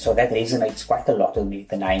 And so that resonates quite a lot with me,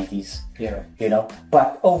 the 90s. Yeah.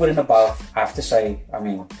 But over and above, I have to say, I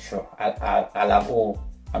mean, sure, I love all,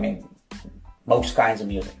 I mean, most kinds of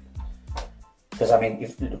music. Because, I mean,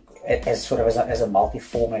 if look, as a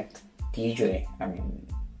multi-format DJ, I mean,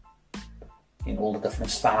 in all the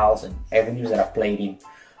different styles and avenues that I've played in,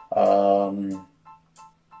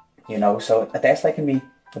 so that's taken me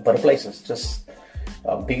to better places. Just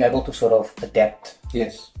being able to sort of adapt.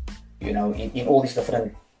 Yes. In all these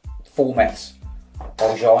different formats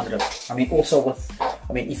or genres. I mean, also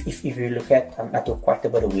if you look at, I do quite a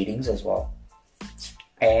bit of weddings as well.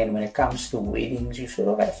 And when it comes to weddings, you sort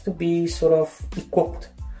of have to be sort of equipped,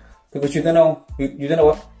 because you don't know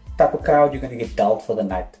what type of crowd you're going to get dealt for the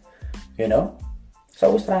night. So I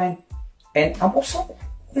was trying, and I'm also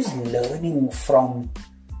always learning from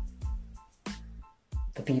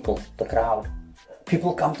the people, the crowd.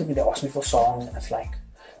 People come to me, they ask me for songs, and it's like,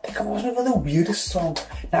 they come ask me for the weirdest song.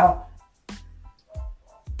 Now,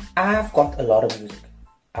 I've got a lot of music.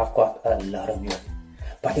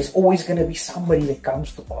 But there's always going to be somebody that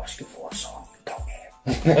comes to ask you for a song you don't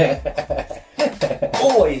have.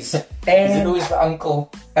 Always. And is it always the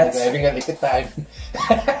uncle that's having a liquor time?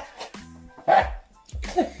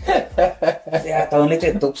 Yeah, don't let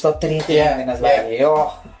your dope stop treating. Yeah, And it's like,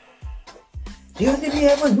 yo. Did you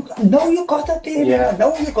ever look? No, you got it there. Yeah.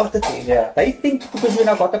 No, you got it there. Yeah. They think because you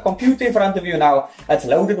now got a computer in front of you now, it's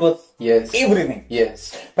loaded with everything.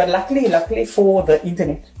 Yes. But luckily for the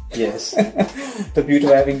internet, yes, the beauty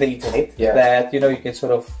of having the internet, Yeah. that you can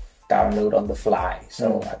sort of download on the fly.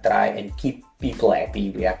 So I try and keep people happy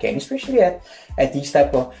where I can, especially at these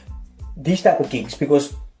type of gigs,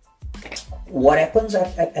 because what happens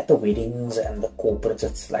at the weddings and the corporates,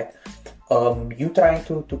 it's like you trying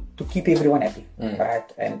to keep everyone happy,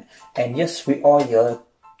 right? And yes, we are here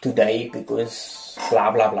today because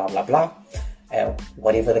blah blah blah blah blah,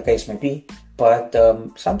 whatever the case may be. But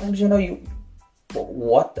sometimes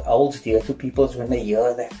what holds dear to people is when they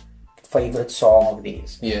hear that favorite song of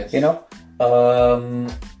theirs. Yes.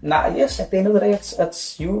 Now yes, at the end of the day,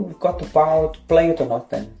 it's you've got the power to play it or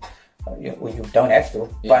not, and you don't have to.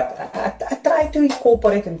 Yeah. But I try to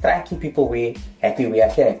incorporate and try and keep people happy where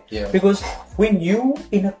I can. Yeah. Because when you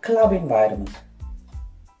in a club environment,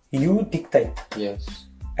 you dictate Yes.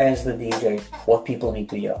 as the DJ what people need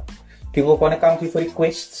to hear. People want to come to you for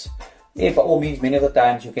requests. Yeah, by all means, many of the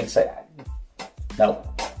times you can say no.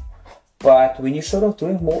 But when you're sort of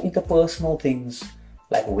doing more interpersonal things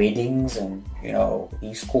like weddings and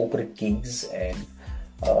these corporate gigs, and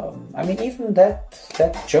I mean even that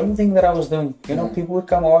gym thing that I was doing, people would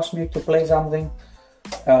come ask me to play something.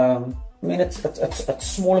 I mean it's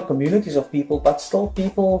smaller communities of people, but still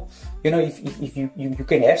people. If you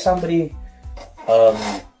can have somebody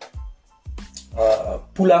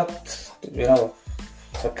pull out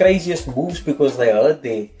the craziest moves because they heard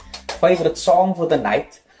their favorite song for the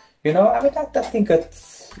night. I mean, I think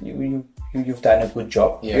you've done a good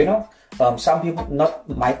job. Yeah. Some people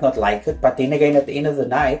might not like it, but then again, at the end of the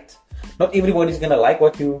night, not everybody's gonna like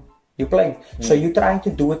what you're playing. So you're trying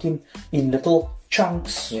to do it in little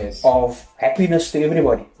chunks of happiness to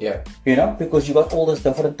everybody. Yeah. Because you got all these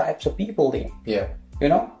different types of people there. Yeah.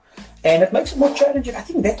 And it makes it more challenging. I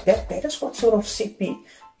think that is what sort of set me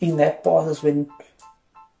in that path, is when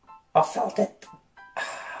I felt that,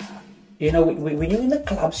 when you're in the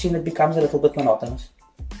club scene, it becomes a little bit monotonous.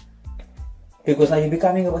 Because now you're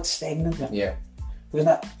becoming a bit stagnant. Man. Yeah. Because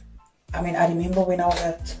now, I mean, I remember when I was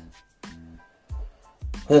at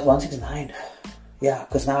 169. Yeah,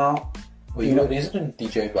 because now... Well, you were a resident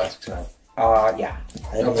DJ at 169. Yeah.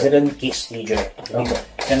 A resident guest DJ. Okay.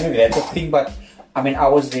 And maybe that's the thing, but I mean, I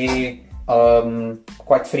was there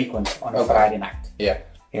quite frequent on a Friday night. Yeah.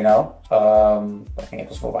 I think it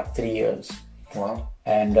was for about 3 years. Wow.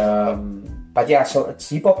 And but yeah, so it's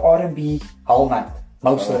hip hop, R&B whole night,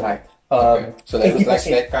 most of the night. Okay. So that was like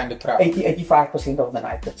that kind of crowd. 85% of the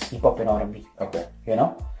night it's hip hop and R&B. Okay.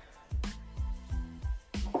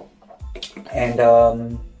 And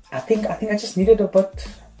I just needed a bit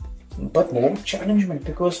more challengement,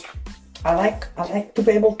 because I like to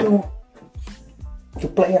be able to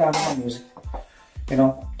play around with my music, you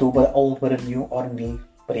know, do a bit of old, bit of new, R&B,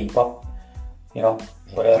 bit of hip hop, you know.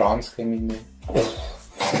 But trance came in there.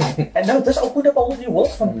 and no, this opened up a whole new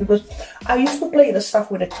world for me, because I used to play this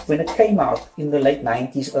stuff when it came out in the late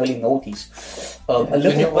 90s, early 90s. A When you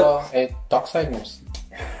little bit. were at Dockside mostly.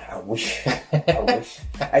 I wish. I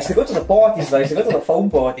used to go to the parties though. I used to go to the phone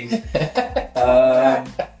parties with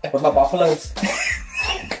my buffaloes.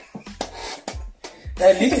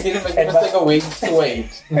 At least you didn't make a mistake of waiting to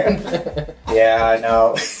wait. Yeah, I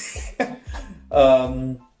know.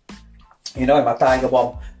 You know, my tiger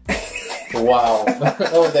bomb. Wow.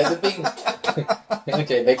 Oh, that's a thing.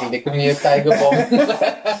 Okay, Becky, they could be a tiger bomb.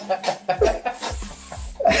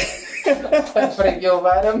 Freak your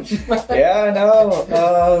bottom. Yeah, I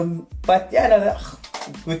know. But yeah, no,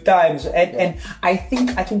 good times. And I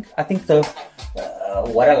think the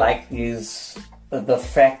what I like is the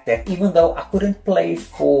fact that even though I couldn't play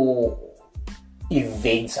for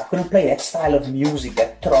events, I couldn't play that style of music,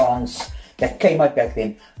 that trance that came out back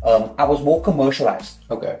then, I was more commercialized.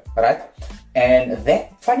 Okay. Right? And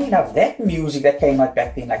that, funny enough, that music that came out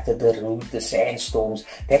back then, like the Root, the Sandstorms,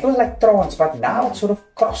 that was like trance, but now it's sort of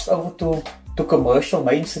crossed over to commercial,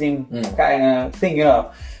 mainstream kind of thing, you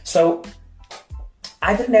know. So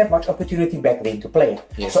I didn't have much opportunity back then to play it.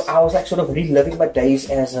 Yes. So I was like sort of reliving my days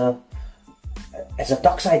as a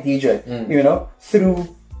Dockside DJ, you know,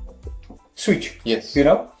 through Switch. Yes. You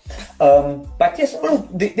know? But yes, look,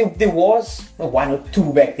 there was one or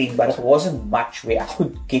two back then, but it wasn't much where I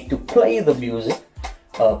could get to play the music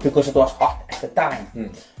because it was hot at the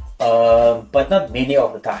time. But not many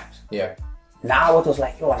of the times. Yeah. Now it was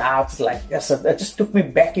like, yes, it just took me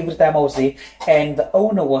back every time I was there. And the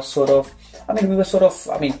owner was sort of, we were sort of,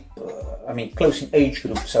 close in age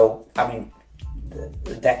group. So,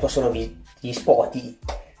 that was sort of his party.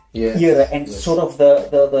 Yes. Era, and sort of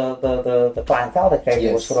the clientele that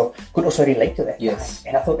came was sort of could also relate to that. Yes.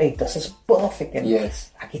 And I thought, hey, this is perfect, and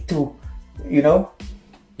Yes. I get to, you know,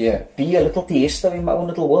 Yeah. be a little Tiesto in my own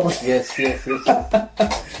little world. Yes.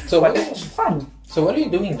 So But it was fun. So what are you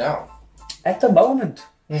doing now? At the moment,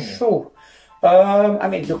 sure.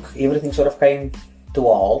 Look, everything sort of came to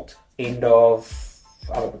a halt end of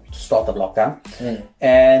start of lockdown,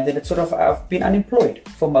 and then it's sort of I've been unemployed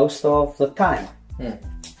for most of the time.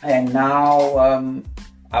 And now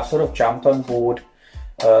I've sort of jumped on board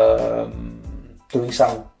doing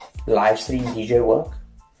some live stream DJ work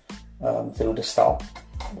through the Star.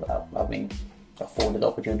 Afforded the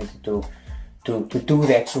opportunity to do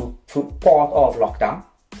that through part of lockdown.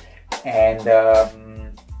 And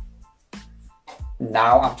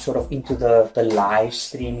now I'm sort of into the live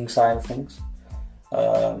streaming side of things.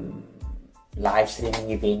 Live streaming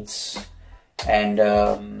events and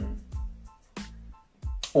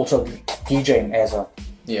also DJing as a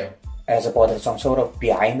part of it. So I'm sort of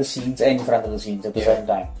behind the scenes and in front of the scenes at the same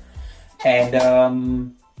time. And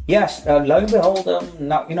yes, lo and behold,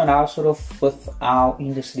 now sort of with our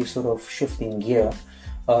industry sort of shifting gear,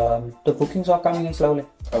 the bookings are coming in slowly.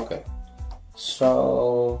 Okay.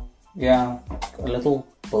 So yeah, a little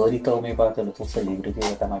birdie told me about a little celebrity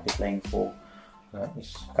that I might be playing for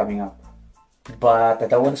is coming up. But I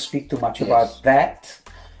don't want to speak too much about that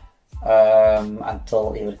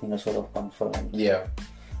until everything is sort of confirmed. Yeah.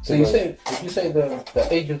 So you say the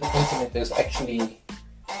age of the internet is actually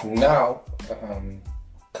now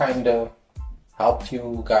kind of helped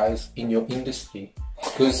you guys in your industry?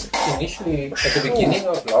 Because initially at the beginning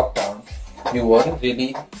of lockdown, you weren't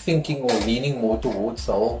really thinking or leaning more towards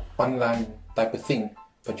the whole online type of thing,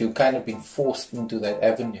 but you kind of been forced into that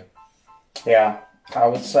avenue. Yeah, I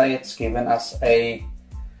would say it's given us a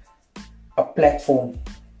platform,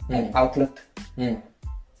 an outlet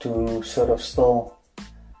to sort of still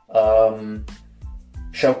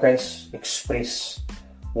showcase, express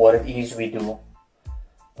what it is we do.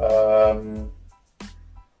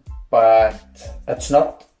 But it's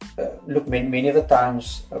not, look, many of the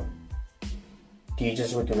times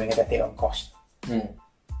DJs were doing it at their own cost. They're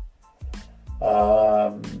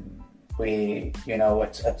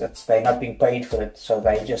not being paid for it, so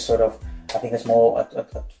they just sort of, I think it's more,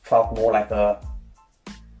 it felt more like they're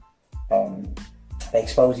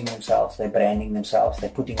exposing themselves, they're branding themselves, they're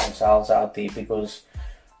putting themselves out there because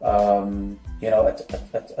it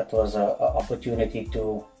was an opportunity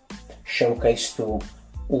to showcase to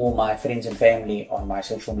all my friends and family on my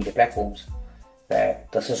social media platforms that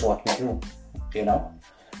this is what we do,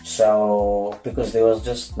 So because there was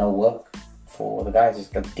just no work for the guys,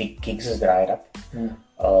 the gigs is dried up.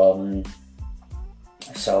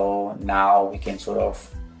 So now we can sort of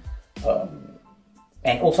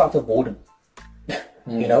and also out of boredom,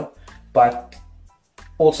 you know. But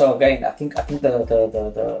also, again, I think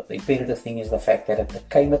the imperative thing is the fact that it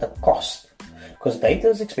came at a cost, because data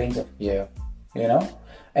is expensive. Yeah. You know,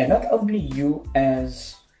 and not only you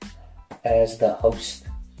as the host.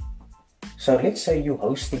 So let's say you're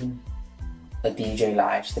hosting a DJ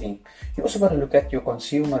live stream, you also got to look at your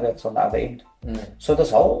consumer that's on the other end. So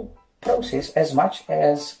this whole process, as much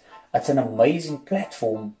as it's an amazing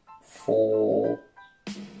platform for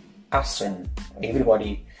us and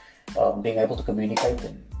everybody being able to communicate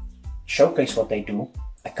and showcase what they do,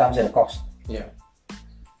 it comes at a cost. Yeah.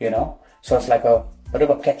 You know, so it's like a bit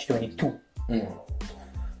of a catch-22.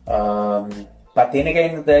 But then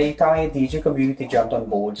again, the entire DJ community jumped on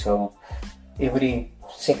board, so every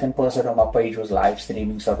second person on my page was live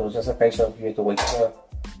streaming, so it was just a case of you had to wait for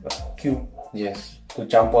a queue. Yes. To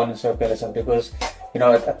jump on and circle or something, because you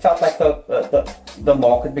know it felt like the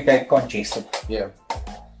market became congested. Yeah.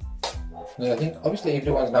 I think obviously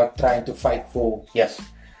everyone's now trying to fight for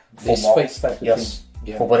For space type of yes,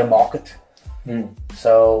 thing. Yeah. for better market.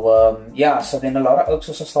 So so then a lot of folks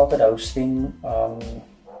also started hosting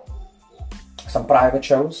some private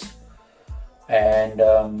shows, and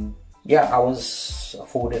I was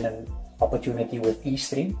afforded an opportunity with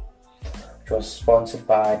eStream, which was sponsored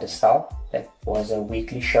by The Star. That was a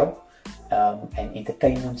weekly show, an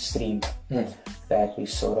entertainment stream that we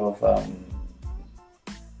sort of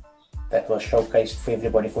that was showcased for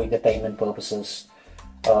everybody for entertainment purposes.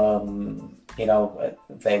 You know,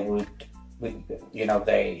 they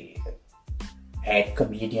had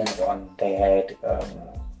comedians on, they had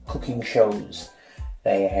cooking shows,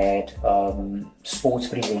 they had sports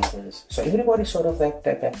presenters. So everybody sort of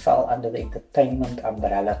that fell under the entertainment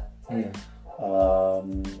umbrella.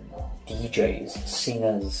 DJs,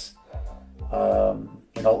 singers,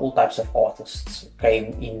 you know, all types of artists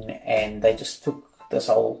came in, and they just took this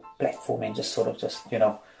whole platform and just sort of you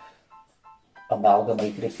know,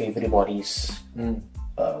 amalgamated it for everybody's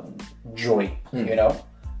joy. You know,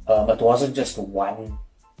 it wasn't just one.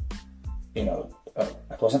 You know,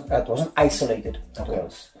 it wasn't isolated. It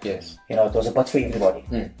was, you know, it was a bit for everybody.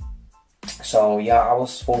 So I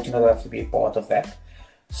was fortunate enough to be a part of that.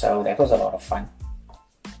 So that was a lot of fun.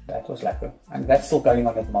 That was like and that's still going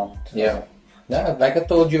on at the moment. Yeah. Yeah, like I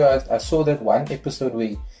told you, I saw that one episode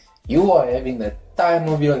where you are having the time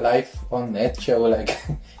of your life on that show. Like,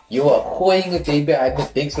 you are holding a day behind the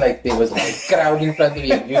decks, like there was like a crowd in front of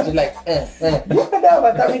you. You're just like,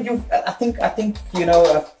 but I mean, I think, you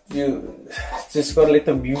know, you just gotta let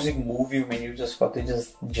the music move you, man. You just got to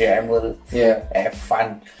just jam with it. Yeah. Have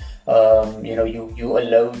fun. You know, you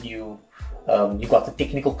alone, you got the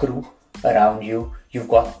technical crew around you. You've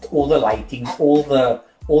got all the lighting, all the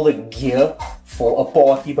gear for a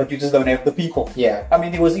party, but you just don't have the people. Yeah. I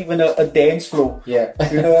mean, there was even a dance floor. Yeah.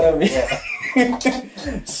 You know what I mean? Yeah.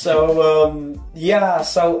 So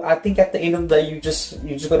so I think at the end of the day, you just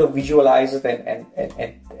got to visualize it and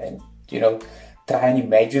you know, try and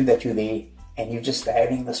imagine that you're there and you're just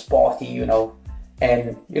having this party, you know,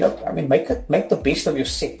 and you know, I mean, make the best of your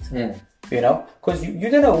set. You know, because you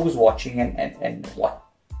don't know who's watching and what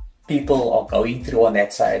people are going through on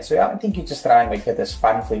that side. So I think you just try and make it as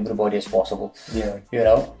fun for everybody as possible. Yeah. You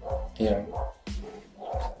know? Yeah.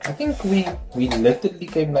 I think we literally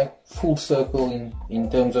came like full circle in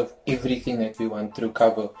terms of everything that we want to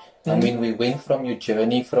cover. I mean, we went from your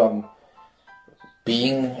journey from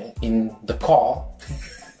being in the car,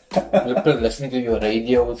 listening to your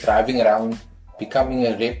radio, driving around, becoming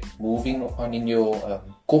a rep, moving on in your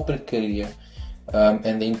corporate career,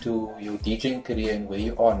 and then to your DJing career and where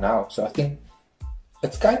you are now. So I think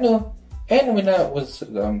it's kind of, and when I was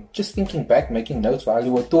just thinking back, making notes while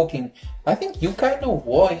you were talking, I think you kind of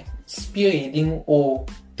were spearheading or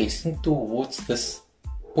destined towards this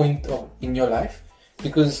point in your life,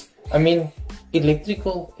 because I mean,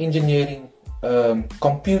 electrical engineering,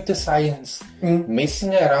 computer science,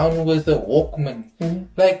 messing around with the Walkman,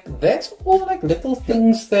 like that's all like little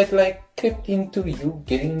things that like crept into you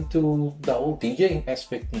getting into the whole DJing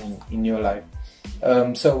aspect in your life.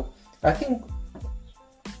 So I think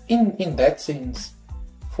in that sense,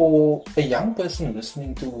 for a young person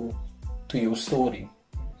listening to your story,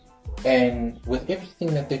 and with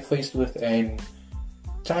everything that they're faced with and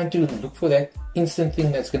trying to look for that instant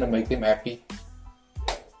thing that's going to make them happy,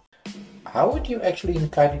 how would you actually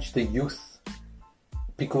encourage the youth?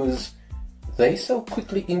 Because they're so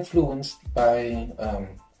quickly influenced by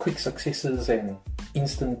quick successes and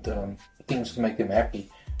instant things to make them happy.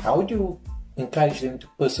 How would you encourage them to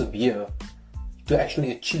persevere to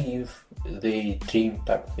actually achieve their dream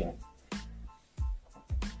type of thing?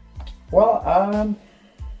 Well,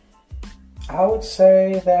 I would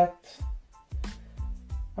say that,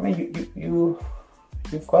 I mean,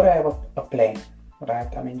 you've got to have a plan,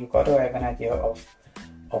 right? I mean, you've got to have an idea of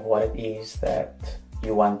what it is that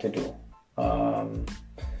you want to do.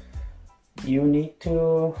 You need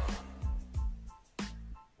to,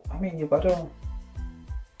 I mean, you've got to,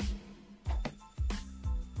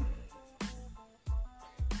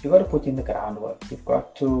 put in the groundwork. You've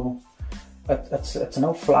got to, it's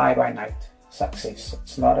no fly by night success.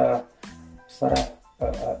 It's not a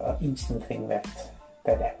instant thing that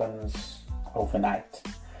happens overnight.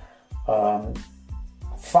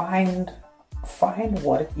 Find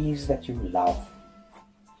what it is that you love,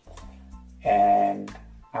 and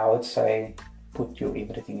I would say put your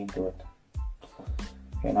everything into it.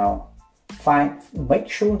 You know, make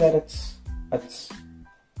sure that it's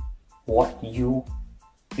what you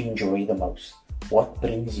enjoy the most, what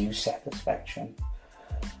brings you satisfaction.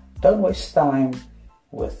 Don't waste time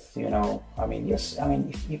with, you know, I mean, yes, I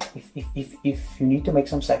mean, if you need to make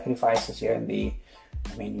some sacrifices here and there,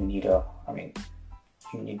 I mean, you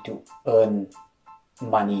need to earn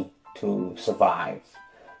money to survive,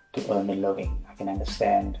 to earn a living. I can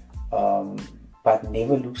understand, but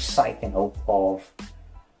never lose sight and hope of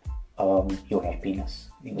your happiness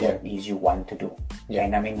in what it is you want to do.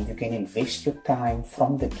 And I mean, if you can invest your time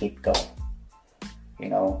from the get-go, you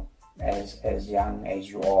know, as young as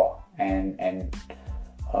you are, and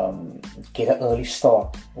get an early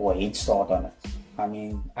start or a head start on it. I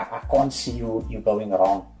mean, I can't see you going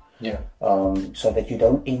wrong. So that you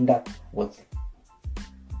don't end up with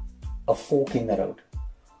a fork in the road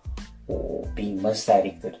or being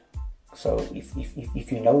misdirected. So if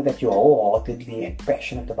you know that you're wholeheartedly and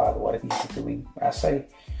passionate about what it is you're doing, I say,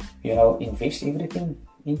 you know, invest everything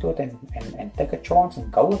into it and take a chance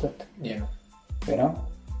and go with it. Yeah. You know?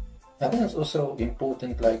 I think it's also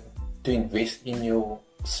important, like, to invest in your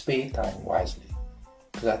spare time wisely,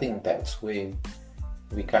 because I think that's where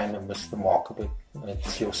we kind of miss the mark a bit.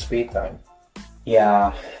 It's your spare time.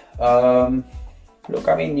 Yeah. Look,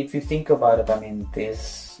 I mean, if you think about it, I mean,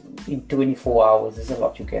 in 24 hours, there's a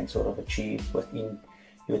lot you can sort of achieve within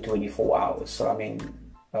your 24 hours. So, I mean,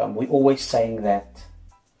 we're always saying that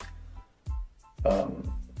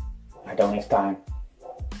I don't have time.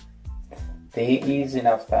 There is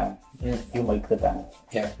enough time. You make the time.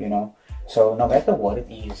 Yeah. You know? So no matter what it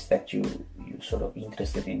is that you sort of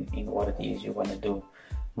interested in what it is you want to do,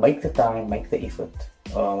 make the time, make the effort.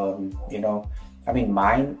 You know, I mean,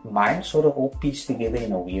 mine sort of all pieced together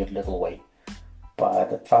in a weird little way,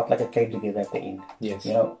 but it felt like it came together at the end. Yes.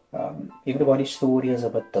 You know, everybody's story is a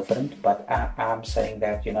bit different, but I'm saying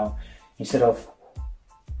that, you know, instead of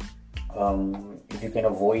if you can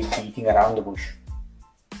avoid beating around the bush,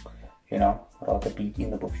 you know, rather beat in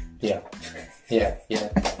the bush. Yeah. Yeah.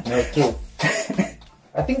 No, true.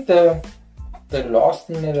 I think the last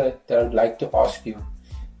thing that I'd like to ask you,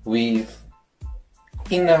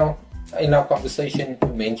 in our conversation, you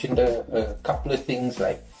mentioned a couple of things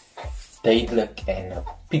like duidelik and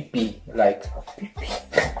pipi, like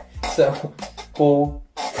so for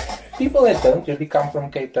people that don't really come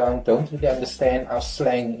from Cape Town, don't really understand our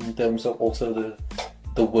slang in terms of also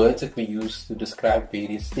the words that we use to describe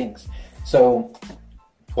various things. So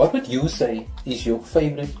what would you say is your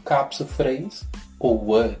favorite Kaapse phrase or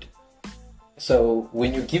word? So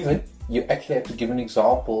when you give it, you actually have to give an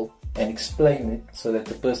example and explain it so that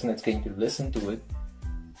the person that's going to listen to it,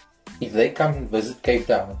 if they come and visit Cape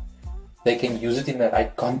Town, they can use it in the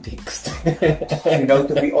right context. You know,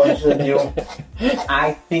 to be honest with you,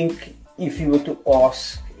 I think if you were to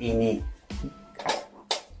ask any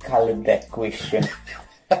colored that question,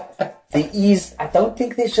 I don't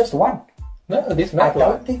think there's just one. No, there's not one. I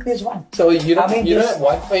don't think there's one. So you don't have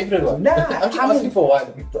one favorite one? Nah, I'm just asking for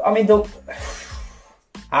one. I mean,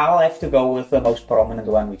 I'll have to go with the most prominent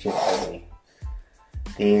one, which is Awe.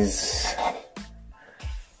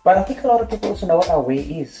 But I think a lot of people also know what Awe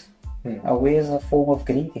is. Awe is a form of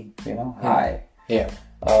greeting, you know, hi. Yeah.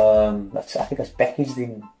 I think it's packaged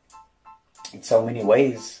in so many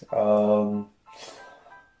ways.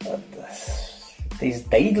 There's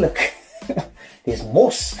duidelik. There's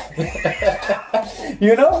mos.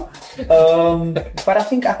 You know? But I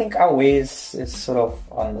think Awe is sort of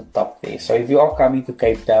on the top there. So if you are coming to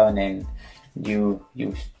Cape Town and you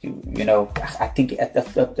know, I think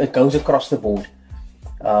it goes across the board.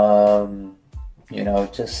 You know,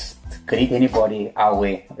 just greet anybody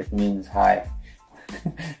Awe. It means hi.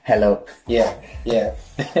 Hello. Yeah. Yeah,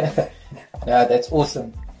 that's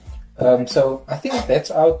awesome. So I think that's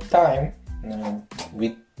our time.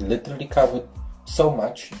 We literally covered so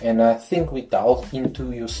much, and I think we delved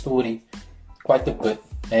into your story quite a bit,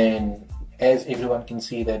 and as everyone can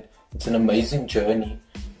see, that it's an amazing journey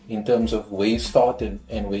in terms of where you started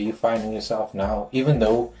and where you're finding yourself now, even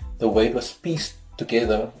though the way it was pieced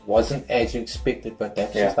together wasn't as you expected, but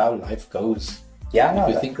that's just how life goes. Yeah, no,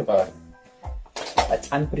 if you think about it.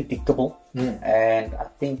 It's unpredictable, and I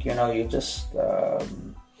think, you know, you just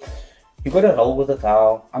you gotta roll with it.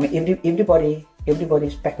 How, I mean,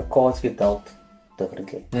 everybody's pack of cards get dealt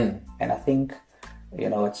differently, and I think, you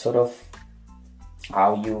know, it's sort of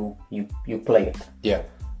how you play it. Yeah.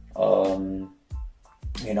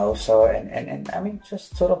 You know, so and I mean,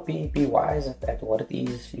 just sort of be wise at what it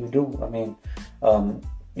is you do. I mean,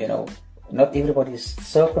 you know, not everybody's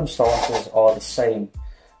circumstances are the same,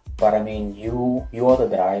 but I mean, you are the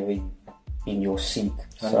driver in your seat.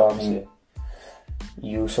 So I mean,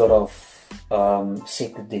 you sort of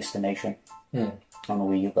set the destination on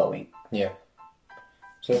where you're going. Yeah.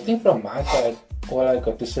 So I think from my side, all I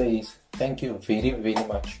got to say is thank you very, very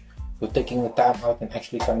much for taking the time out and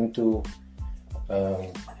actually coming to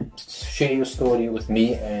share your story with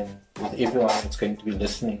me and with everyone that's going to be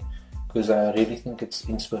listening, because I really think it's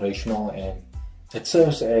inspirational and it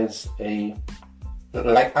serves as a,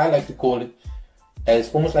 like I like to call it,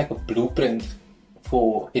 as almost like a blueprint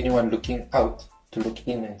for anyone looking out to look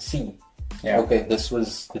in and see, okay, this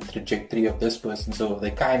was the trajectory of this person, so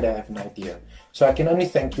they kind of have an idea. So I can only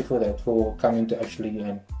thank you for that, for coming to actually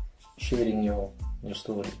and sharing your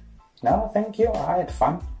story. No, thank you. I had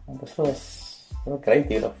fun. This was a great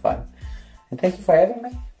deal of fun. And thank you for having me.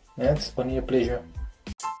 Yeah, it's only a pleasure.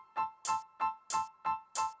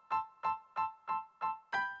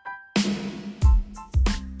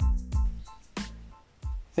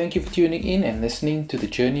 Thank you for tuning in and listening to the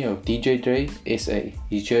journey of DJ Dre SA.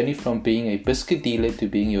 His journey from being a biscuit dealer to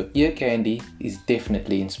being your ear candy is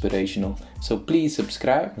definitely inspirational. So please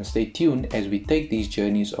subscribe and stay tuned as we take these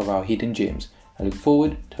journeys of our hidden gems. I look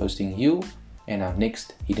forward to hosting you and our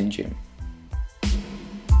next hidden gem.